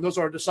 201. Those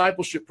are our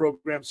discipleship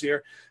programs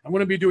here. I'm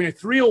going to be doing a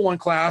 301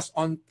 class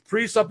on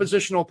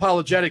presuppositional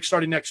apologetics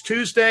starting next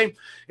Tuesday.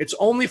 It's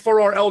only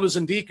for our elders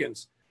and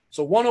deacons.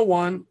 So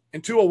 101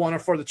 and 201 are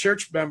for the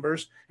church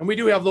members, and we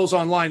do have those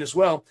online as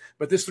well.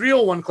 But this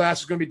 301 class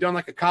is going to be done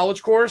like a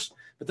college course,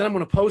 but then I'm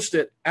going to post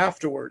it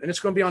afterward, and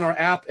it's going to be on our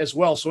app as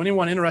well. So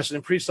anyone interested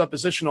in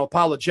presuppositional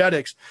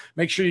apologetics,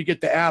 make sure you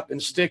get the app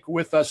and stick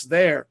with us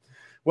there.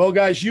 Well,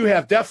 guys, you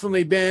have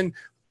definitely been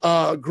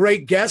a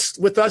great guest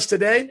with us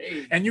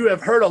today, and you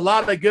have heard a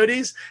lot of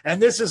goodies,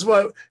 and this is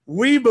what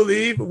we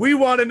believe. We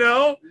want to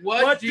know,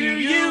 what do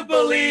you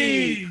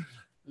believe?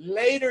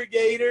 Later,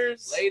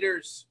 Gators.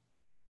 Laters.